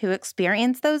me to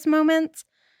experience those moments.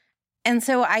 And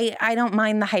so I don't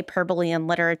mind the hyperbole in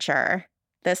literature.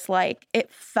 It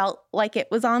felt like it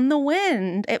was on the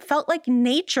wind. It felt like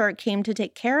nature came to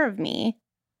take care of me.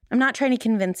 I'm not trying to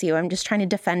convince you. I'm just trying to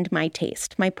defend my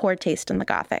taste, my poor taste in the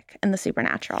Gothic and the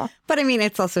supernatural. But I mean,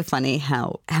 it's also funny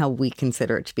how we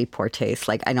consider it to be poor taste.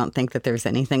 Like, I don't think that there's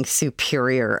anything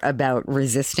superior about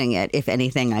resisting it. If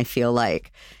anything, I feel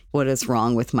like, what is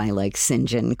wrong with my St.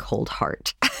 John cold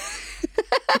heart?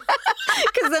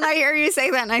 Because then I hear you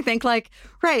say that and I think like,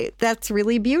 right, that's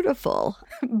really beautiful.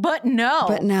 But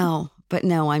no,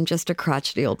 I'm just a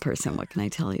crotchety old person. What can I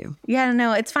tell you? Yeah,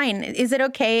 no, it's fine. Is it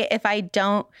okay if I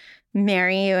don't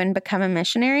marry you and become a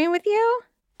missionary with you?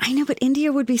 I know, but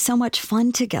India would be so much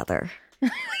fun together.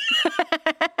 I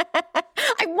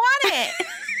want it.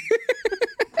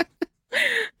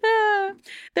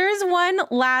 There is one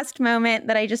last moment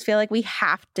that I just feel like we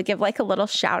have to give a little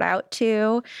shout out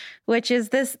to, which is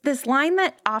this line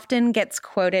that often gets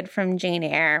quoted from Jane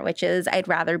Eyre, which is, I'd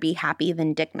rather be happy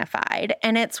than dignified.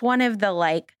 And it's one of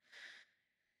the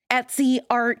Etsy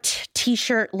art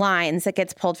t-shirt lines that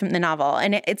gets pulled from the novel.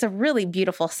 And it's a really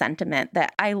beautiful sentiment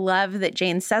that I love that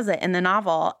Jane says it in the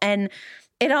novel. And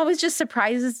it always just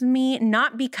surprises me,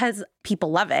 not because people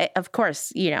love it. Of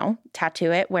course,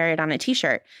 tattoo it, wear it on a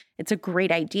t-shirt. It's a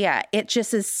great idea. It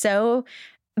just is so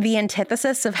the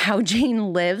antithesis of how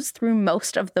Jane lives through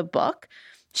most of the book.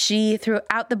 She,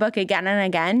 throughout the book again and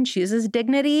again, chooses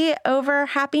dignity over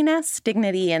happiness,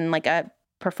 dignity in a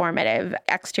performative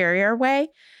exterior way.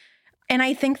 And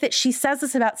I think that she says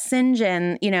this about St.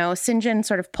 John. St. John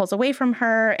sort of pulls away from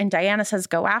her, and Diana says,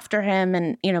 go after him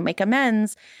and, make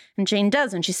amends. And Jane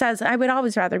does. And she says, I would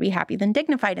always rather be happy than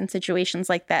dignified in situations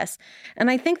like this. And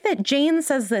I think that Jane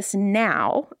says this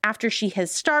now, after she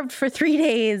has starved for 3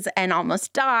 days and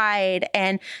almost died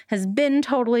and has been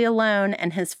totally alone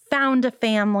and has found a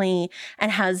family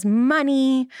and has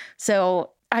money.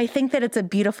 So I think that it's a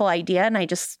beautiful idea, and I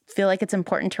just feel like it's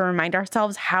important to remind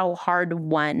ourselves how hard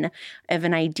won of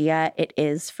an idea it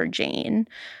is for Jane.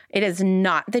 It is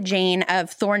not the Jane of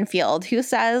Thornfield who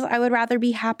says, I would rather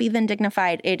be happy than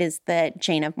dignified. It is the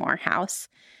Jane of Morehouse.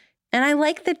 And I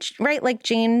like that, right,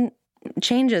 Jane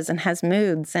changes and has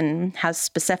moods and has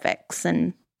specifics,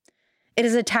 and it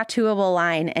is a tattooable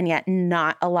line, and yet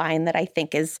not a line that I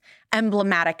think is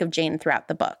emblematic of Jane throughout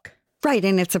the book. Right.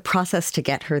 And it's a process to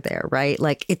get her there, right?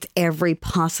 It's every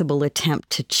possible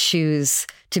attempt to choose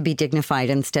to be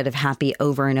dignified instead of happy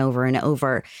over and over and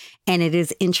over. And it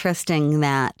is interesting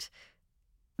that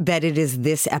it is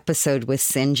this episode with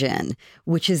St. John,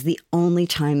 which is the only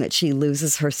time that she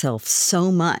loses herself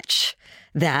so much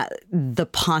that the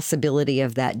possibility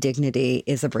of that dignity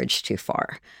is a bridge too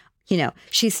far.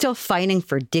 She's still fighting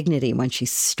for dignity when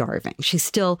she's starving. She's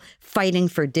still fighting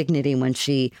for dignity when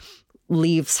she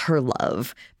leaves her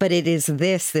love. But it is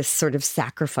this sort of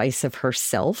sacrifice of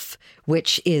herself,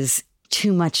 which is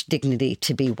too much dignity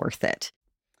to be worth it.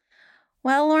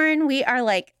 Well, Lauren, we are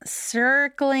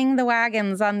circling the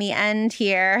wagons on the end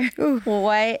here. Ooh.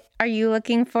 What are you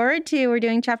looking forward to? We're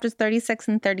doing chapters 36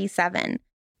 and 37.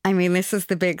 I mean, this is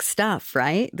the big stuff,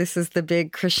 right? This is the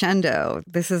big crescendo.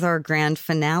 This is our grand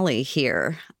finale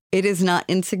here. It is not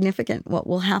insignificant what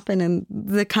will happen in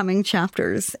the coming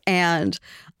chapters. And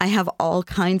I have all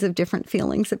kinds of different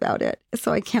feelings about it.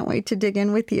 So I can't wait to dig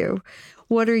in with you.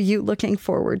 What are you looking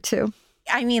forward to?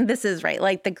 I mean, this is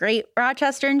right. The great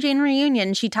Rochester and Jane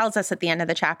reunion, she tells us at the end of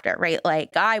the chapter, right?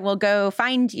 I will go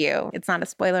find you. It's not a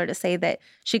spoiler to say that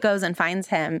she goes and finds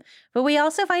him. But we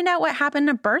also find out what happened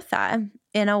to Bertha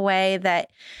in a way that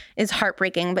is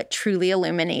heartbreaking, but truly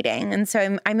illuminating. And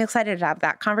so I'm excited to have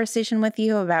that conversation with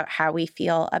you about how we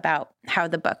feel about how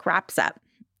the book wraps up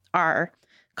our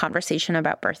conversation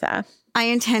about Bertha. I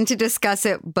intend to discuss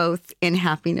it both in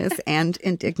happiness and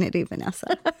in dignity,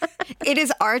 Vanessa. It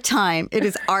is our time. It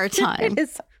is our time. It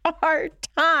is our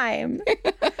time.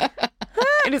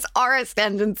 It is our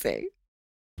ascendancy.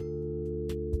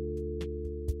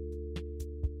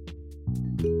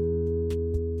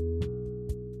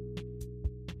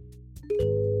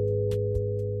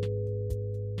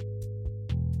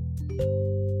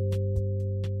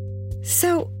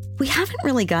 So, we haven't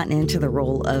really gotten into the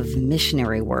role of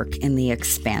missionary work in the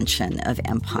expansion of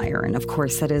empire. And of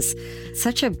course, that is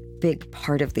such a big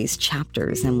part of these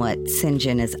chapters and what St.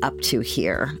 John is up to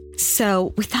here.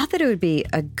 So we thought that it would be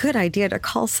a good idea to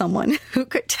call someone who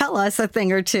could tell us a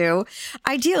thing or two.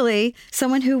 Ideally,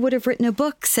 someone who would have written a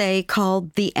book, say,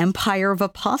 called The Empire of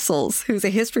Apostles, who's a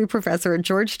history professor at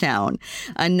Georgetown,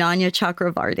 Ananya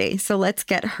Chakravarty. So let's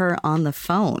get her on the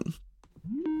phone.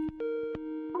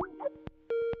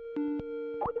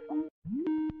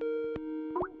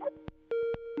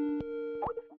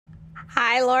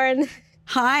 Hi, Lauren.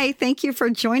 Hi, thank you for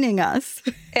joining us.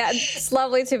 Yeah, it's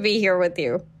lovely to be here with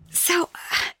you. So,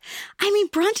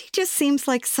 Bronte just seems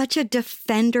like such a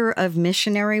defender of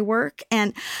missionary work.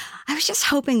 And I was just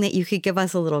hoping that you could give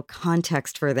us a little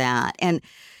context for that. And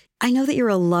I know that you're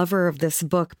a lover of this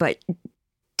book, but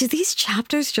do these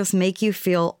chapters just make you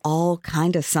feel all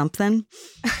kind of something?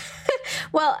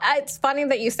 Well, it's funny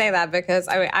that you say that because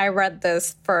I read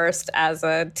this first as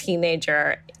a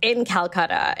teenager in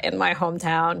Calcutta, in my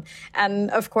hometown.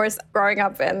 And of course, growing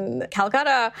up in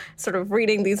Calcutta, sort of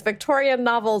reading these Victorian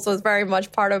novels was very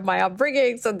much part of my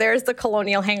upbringing. So there's the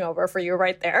colonial hangover for you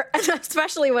right there. And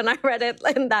especially when I read it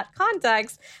in that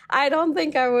context, I don't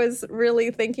think I was really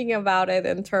thinking about it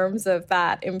in terms of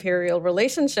that imperial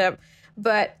relationship.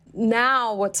 But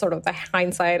now, what's sort of the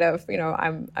hindsight of,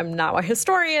 I'm now a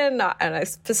historian and I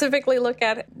specifically look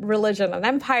at religion and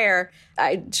empire.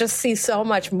 I just see so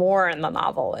much more in the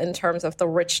novel in terms of the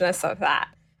richness of that.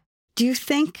 Do you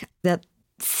think that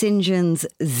St. John's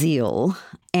zeal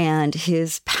and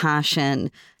his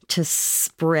passion to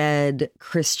spread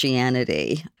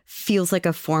Christianity feels like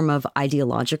a form of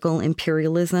ideological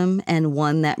imperialism and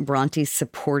one that Bronte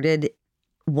supported,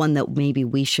 one that maybe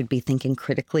we should be thinking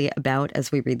critically about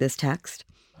as we read this text?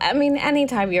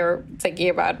 Anytime you're thinking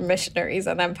about missionaries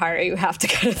and empire, you have to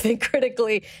kind of think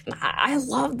critically. I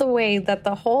love the way that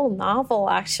the whole novel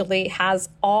actually has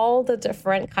all the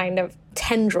different kind of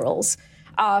tendrils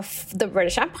of the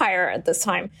British Empire at this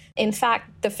time. In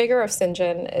fact, the figure of St.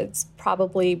 John is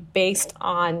probably based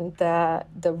on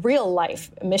the real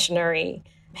life missionary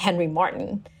Henry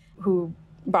Martyn, who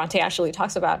Bronte actually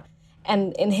talks about.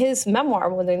 And in his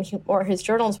memoir, or his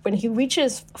journals, when he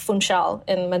reaches Funchal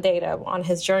in Madeira on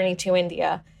his journey to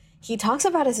India, he talks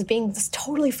about it as being this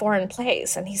totally foreign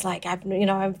place. And he's like,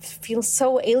 I feel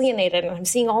so alienated, and I'm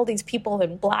seeing all these people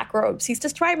in black robes. He's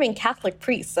describing Catholic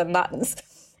priests and nuns.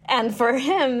 And for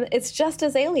him, it's just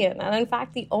as alien. And in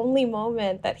fact, the only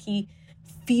moment that he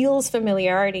feels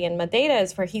familiarity in Madeira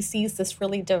is where he sees this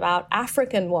really devout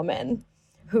African woman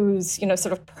who's,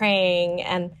 sort of praying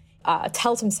and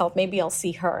tells himself, maybe I'll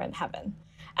see her in heaven.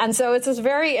 And so it's this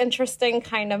very interesting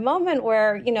kind of moment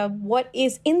where, what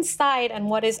is inside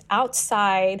and what is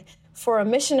outside for a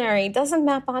missionary doesn't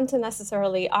map onto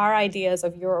necessarily our ideas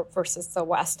of Europe versus the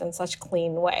West in such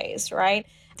clean ways, right?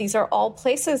 These are all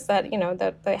places that,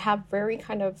 that they have very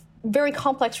very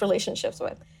complex relationships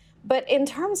with. But in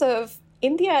terms of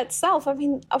India itself,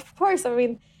 of course,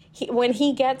 when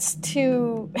he gets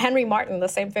to Henry Martyn, the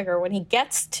same figure, when he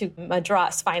gets to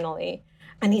Madras finally,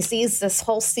 and he sees this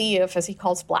whole sea of, as he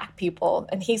calls, black people,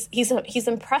 and he's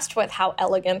impressed with how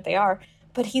elegant they are,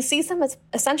 but he sees them as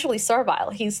essentially servile.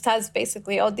 He says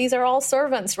basically, these are all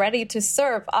servants ready to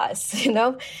serve us,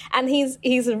 And he's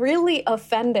really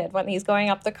offended when he's going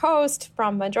up the coast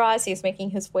from Madras. He's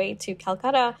making his way to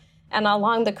Calcutta. And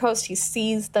along the coast, he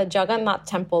sees the Jagannath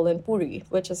temple in Puri,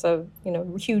 which is a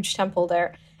huge temple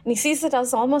there. And he sees it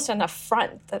as almost an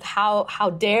affront that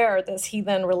how dare this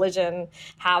heathen religion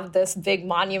have this big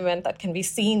monument that can be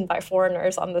seen by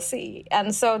foreigners on the sea.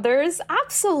 And so there is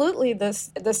absolutely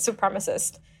this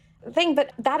supremacist thing,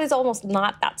 but that is almost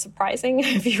not that surprising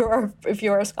if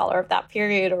you're a scholar of that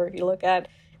period, or if you look at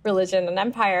religion and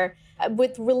empire.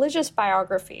 With religious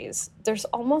biographies, there's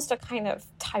almost a kind of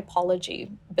typology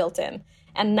built in.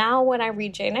 And now when I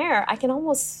read Jane Eyre, I can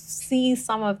almost see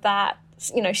some of that.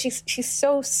 She's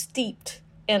so steeped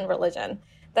in religion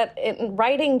that in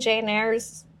writing Jane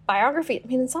Eyre's biography,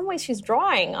 in some ways she's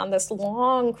drawing on this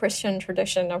long Christian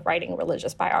tradition of writing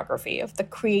religious biography, of the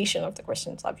creation of the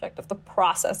Christian subject, of the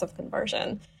process of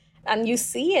conversion. And you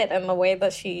see it in the way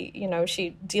that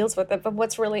she deals with it. But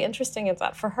what's really interesting is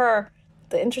that for her,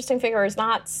 the interesting figure is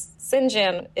not St.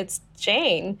 John, it's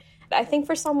Jane. I think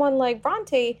for someone like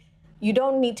Bronte, you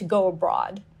don't need to go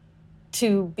abroad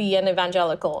to be an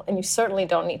evangelical, and you certainly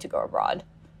don't need to go abroad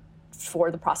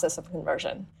for the process of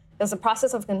conversion. Because the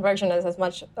process of conversion is as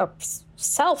much a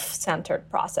self-centered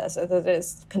process as it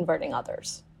is converting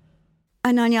others.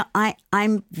 Ananya,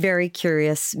 I'm very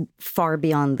curious, far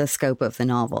beyond the scope of the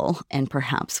novel, and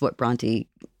perhaps what Bronte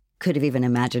could have even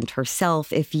imagined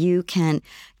herself, if you can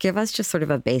give us just sort of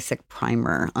a basic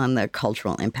primer on the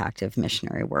cultural impact of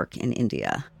missionary work in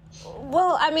India.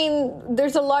 Well, I mean,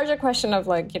 there's a larger question of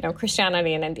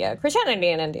Christianity in India. Christianity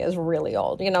in India is really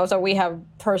old, so we have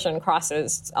Persian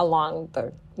crosses along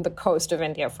the coast of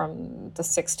India from the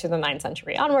 6th to the 9th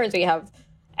century onwards. We have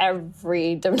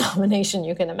every denomination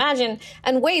you can imagine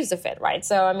and waves of it, right?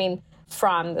 So, I mean,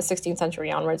 from the 16th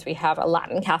century onwards, we have a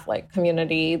Latin Catholic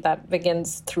community that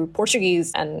begins through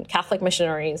Portuguese and Catholic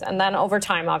missionaries. And then over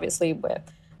time, obviously, with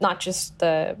not just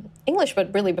the English,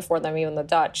 but really before them, even the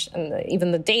Dutch and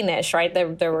even the Danish, right?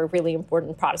 There were really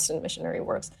important Protestant missionary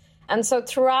works. And so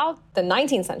throughout the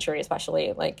 19th century,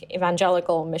 especially,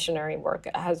 evangelical missionary work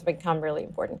has become really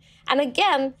important. And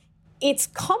again, it's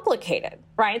complicated,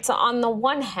 right? So on the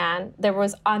one hand, there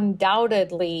was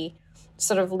undoubtedly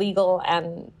sort of legal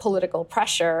and political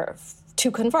pressure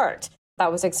to convert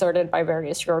that was exerted by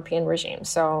various European regimes.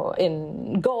 So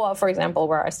in Goa, for example,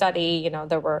 where I study,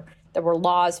 there were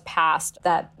laws passed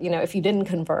that, if you didn't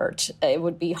convert, it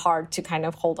would be hard to kind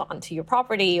of hold on to your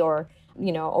property, or,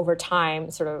 over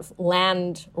time, sort of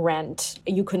land rent,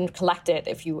 you couldn't collect it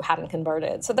if you hadn't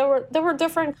converted. So there were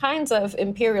different kinds of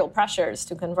imperial pressures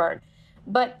to convert.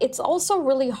 But it's also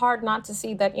really hard not to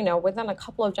see that, within a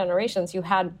couple of generations, you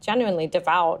had genuinely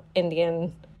devout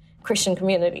Indian Christian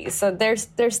communities. So there's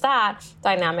that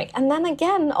dynamic. And then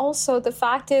again, also the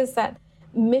fact is that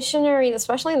missionaries,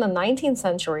 especially in the 19th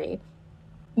century,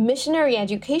 missionary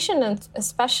education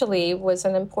especially was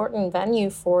an important venue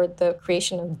for the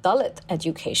creation of Dalit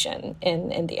education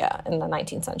in India in the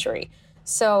 19th century.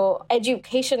 So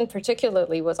education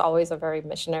particularly was always a very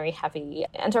missionary-heavy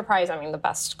enterprise. I mean, the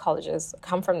best colleges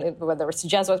come from, whether it's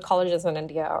Jesuit colleges in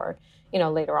India or,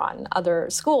 later on other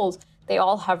schools, they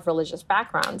all have religious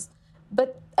backgrounds.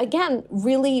 But again,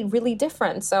 really, really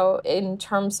different. So in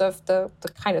terms of the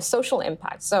kind of social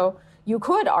impact. So you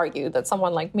could argue that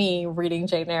someone like me reading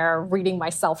Jane Eyre, reading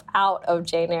myself out of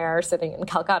Jane Eyre, sitting in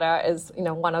Calcutta is,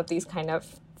 one of these kind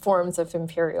of forms of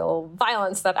imperial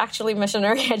violence that actually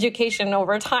missionary education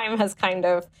over time has kind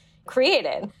of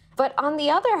created. But on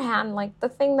the other hand, the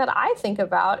thing that I think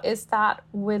about is that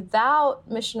without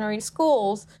missionary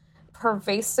schools,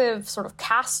 pervasive sort of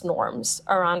caste norms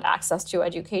around access to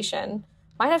education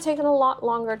might have taken a lot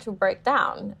longer to break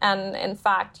down. And in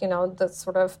fact, the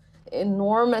sort of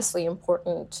enormously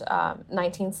important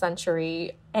 19th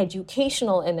century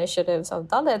educational initiatives of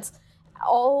Dalits,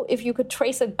 if you could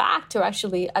trace it back to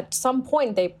actually at some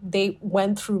point they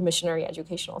went through missionary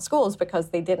educational schools because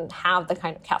they didn't have the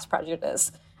kind of caste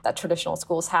prejudice that traditional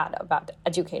schools had about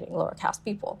educating lower caste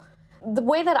people. The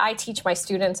way that I teach my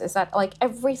students is that, like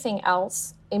everything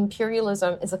else,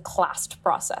 imperialism is a classed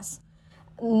process.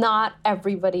 Not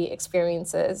everybody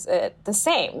experiences it the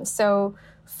same. So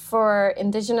for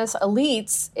indigenous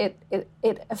elites,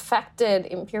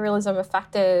 imperialism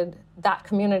affected that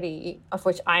community of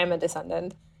which I am a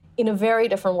descendant in a very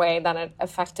different way than it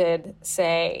affected,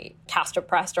 say, caste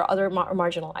oppressed or other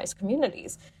marginalized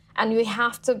communities. And we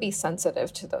have to be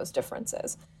sensitive to those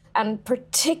differences. And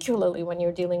particularly when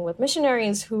you're dealing with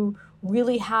missionaries who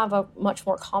really have a much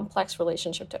more complex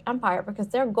relationship to empire, because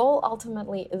their goal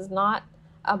ultimately is not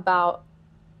about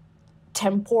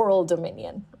temporal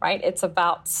dominion, right? It's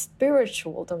about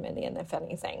spiritual dominion, if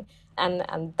anything.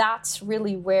 And that's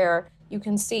really where you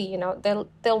can see,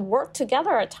 they'll work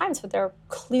together at times, but there are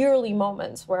clearly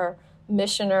moments where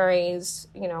missionaries,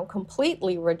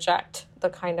 completely reject the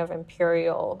kind of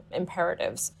imperial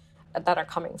imperatives that are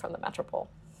coming from the metropole.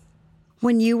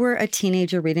 When you were a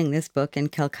teenager reading this book in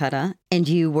Calcutta, and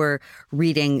you were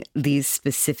reading these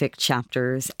specific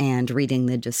chapters and reading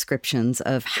the descriptions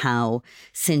of how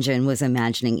St. John was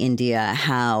imagining India,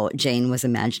 how Jane was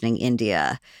imagining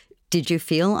India, did you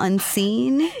feel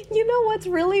unseen? You know what's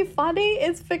really funny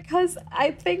is because I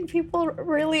think people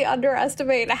really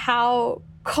underestimate how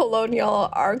colonial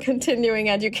our continuing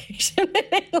education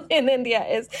in India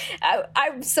is. I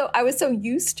was so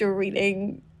used to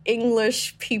reading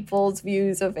English people's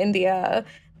views of India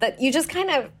that you just kind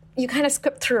of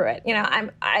skip through it.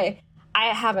 I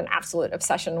have an absolute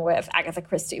obsession with Agatha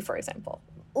Christie, for example.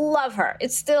 Love her.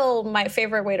 It's still my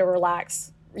favorite way to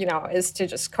relax, is to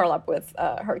just curl up with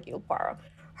Hercule Poirot.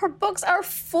 her books are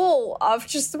full of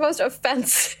just the most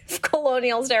offensive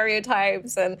colonial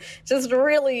stereotypes and just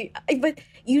really, but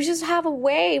you just have a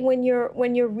way when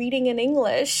you're reading in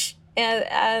English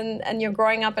and you're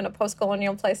growing up in a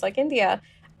post-colonial place like India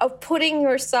of putting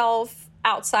yourself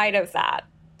outside of that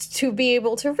to be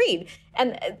able to read.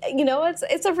 And,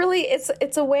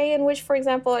 it's a way in which, for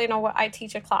example, I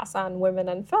teach a class on women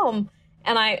in film,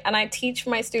 and I teach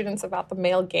my students about the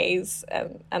male gaze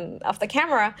and of the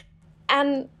camera.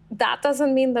 And that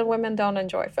doesn't mean that women don't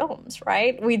enjoy films,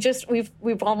 right?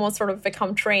 We've almost sort of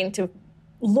become trained to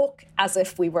look as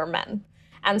if we were men.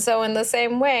 And so in the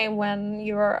same way, when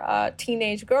you're a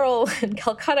teenage girl in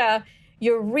Calcutta,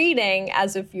 you're reading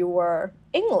as if you were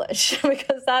English,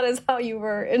 because that is how you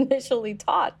were initially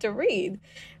taught to read.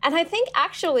 And I think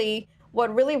actually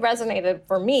what really resonated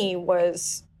for me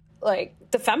was like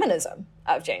the feminism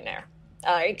of Jane Eyre.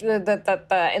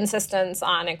 The insistence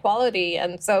on equality.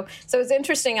 And so it's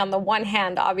interesting. On the one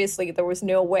hand, obviously, there was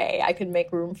no way I could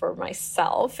make room for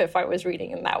myself if I was reading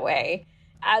in that way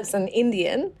as an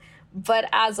Indian. But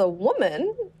as a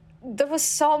woman, there was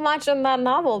so much in that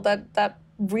novel that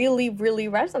really, really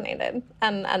resonated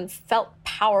and felt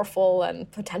powerful and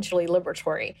potentially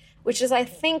liberatory, which is, I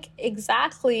think,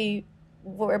 exactly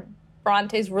where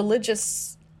Bronte's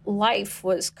religious life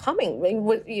was coming.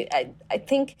 I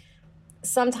think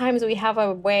sometimes we have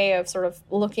a way of sort of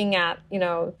looking at,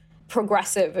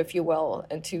 progressive, if you will,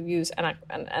 and to use an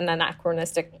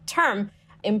anachronistic term,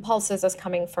 impulses as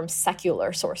coming from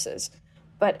secular sources.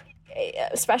 But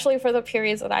especially for the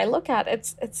periods that I look at,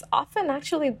 it's often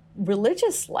actually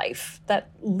religious life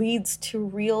that leads to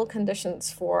real conditions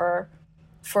for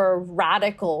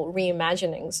radical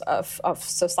reimaginings of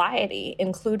society,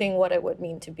 including what it would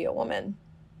mean to be a woman.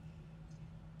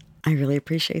 I really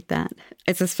appreciate that.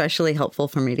 It's especially helpful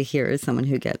for me to hear as someone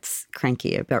who gets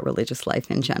cranky about religious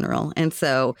life in general. And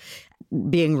so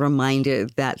being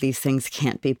reminded that these things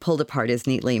can't be pulled apart as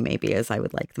neatly maybe as I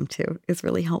would like them to is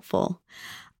really helpful.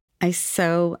 I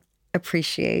so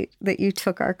appreciate that you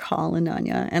took our call,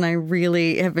 Ananya, and I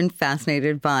really have been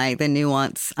fascinated by the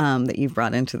nuance that you've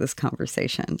brought into this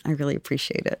conversation. I really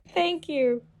appreciate it. Thank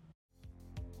you.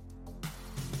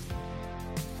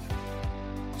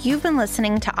 You've been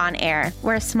listening to On Air.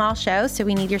 We're a small show, so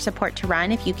we need your support to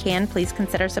run. If you can, please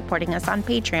consider supporting us on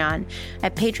Patreon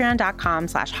at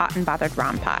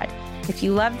patreon.com/hotandbotheredrompod. If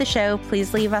you love the show,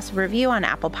 please leave us a review on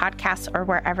Apple Podcasts or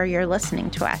wherever you're listening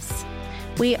to us.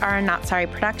 We are a Not Sorry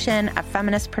production, a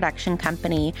feminist production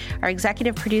company. Our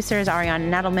executive producer is Ariana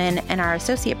Nettleman, and our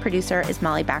associate producer is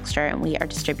Molly Baxter, and we are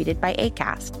distributed by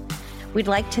Acast. We'd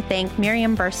like to thank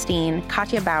Miriam Burstein,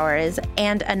 Katya Bowers,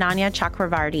 and Ananya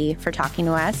Chakravarti for talking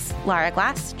to us, Lara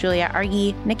Glass, Julia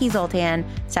Argy, Nikki Zoltan,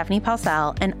 Stephanie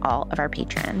Paulsell, and all of our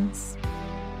patrons.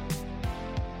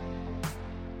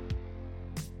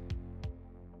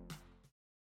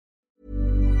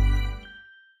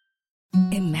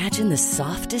 Imagine the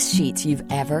softest sheets you've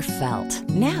ever felt.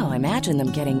 Now imagine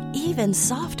them getting even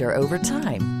softer over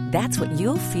time. That's what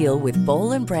you'll feel with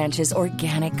Boll & Branch's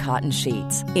organic cotton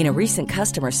sheets. In a recent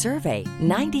customer survey,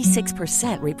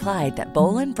 96% replied that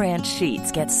Boll & Branch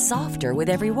sheets get softer with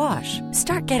every wash.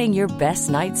 Start getting your best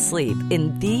night's sleep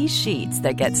in these sheets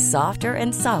that get softer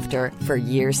and softer for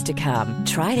years to come.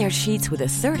 Try their sheets with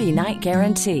a 30-night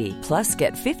guarantee. Plus,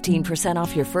 get 15%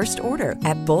 off your first order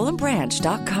at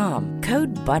bollandbranch.com.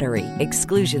 Code BUTTERY.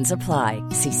 Exclusions apply.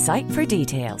 See site for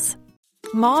details.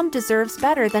 Mom deserves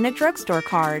better than a drugstore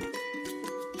card.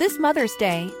 This Mother's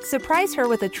Day, surprise her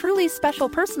with a truly special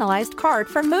personalized card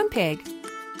from Moonpig.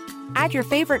 Add your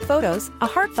favorite photos, a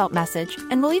heartfelt message,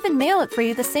 and we'll even mail it for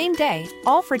you the same day,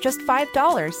 all for just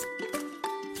 $5.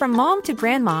 From mom to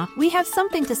grandma, we have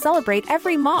something to celebrate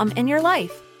every mom in your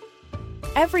life.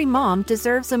 Every mom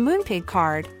deserves a Moonpig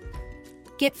card.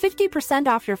 Get 50%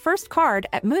 off your first card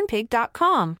at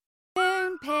moonpig.com.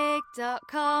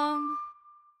 Moonpig.com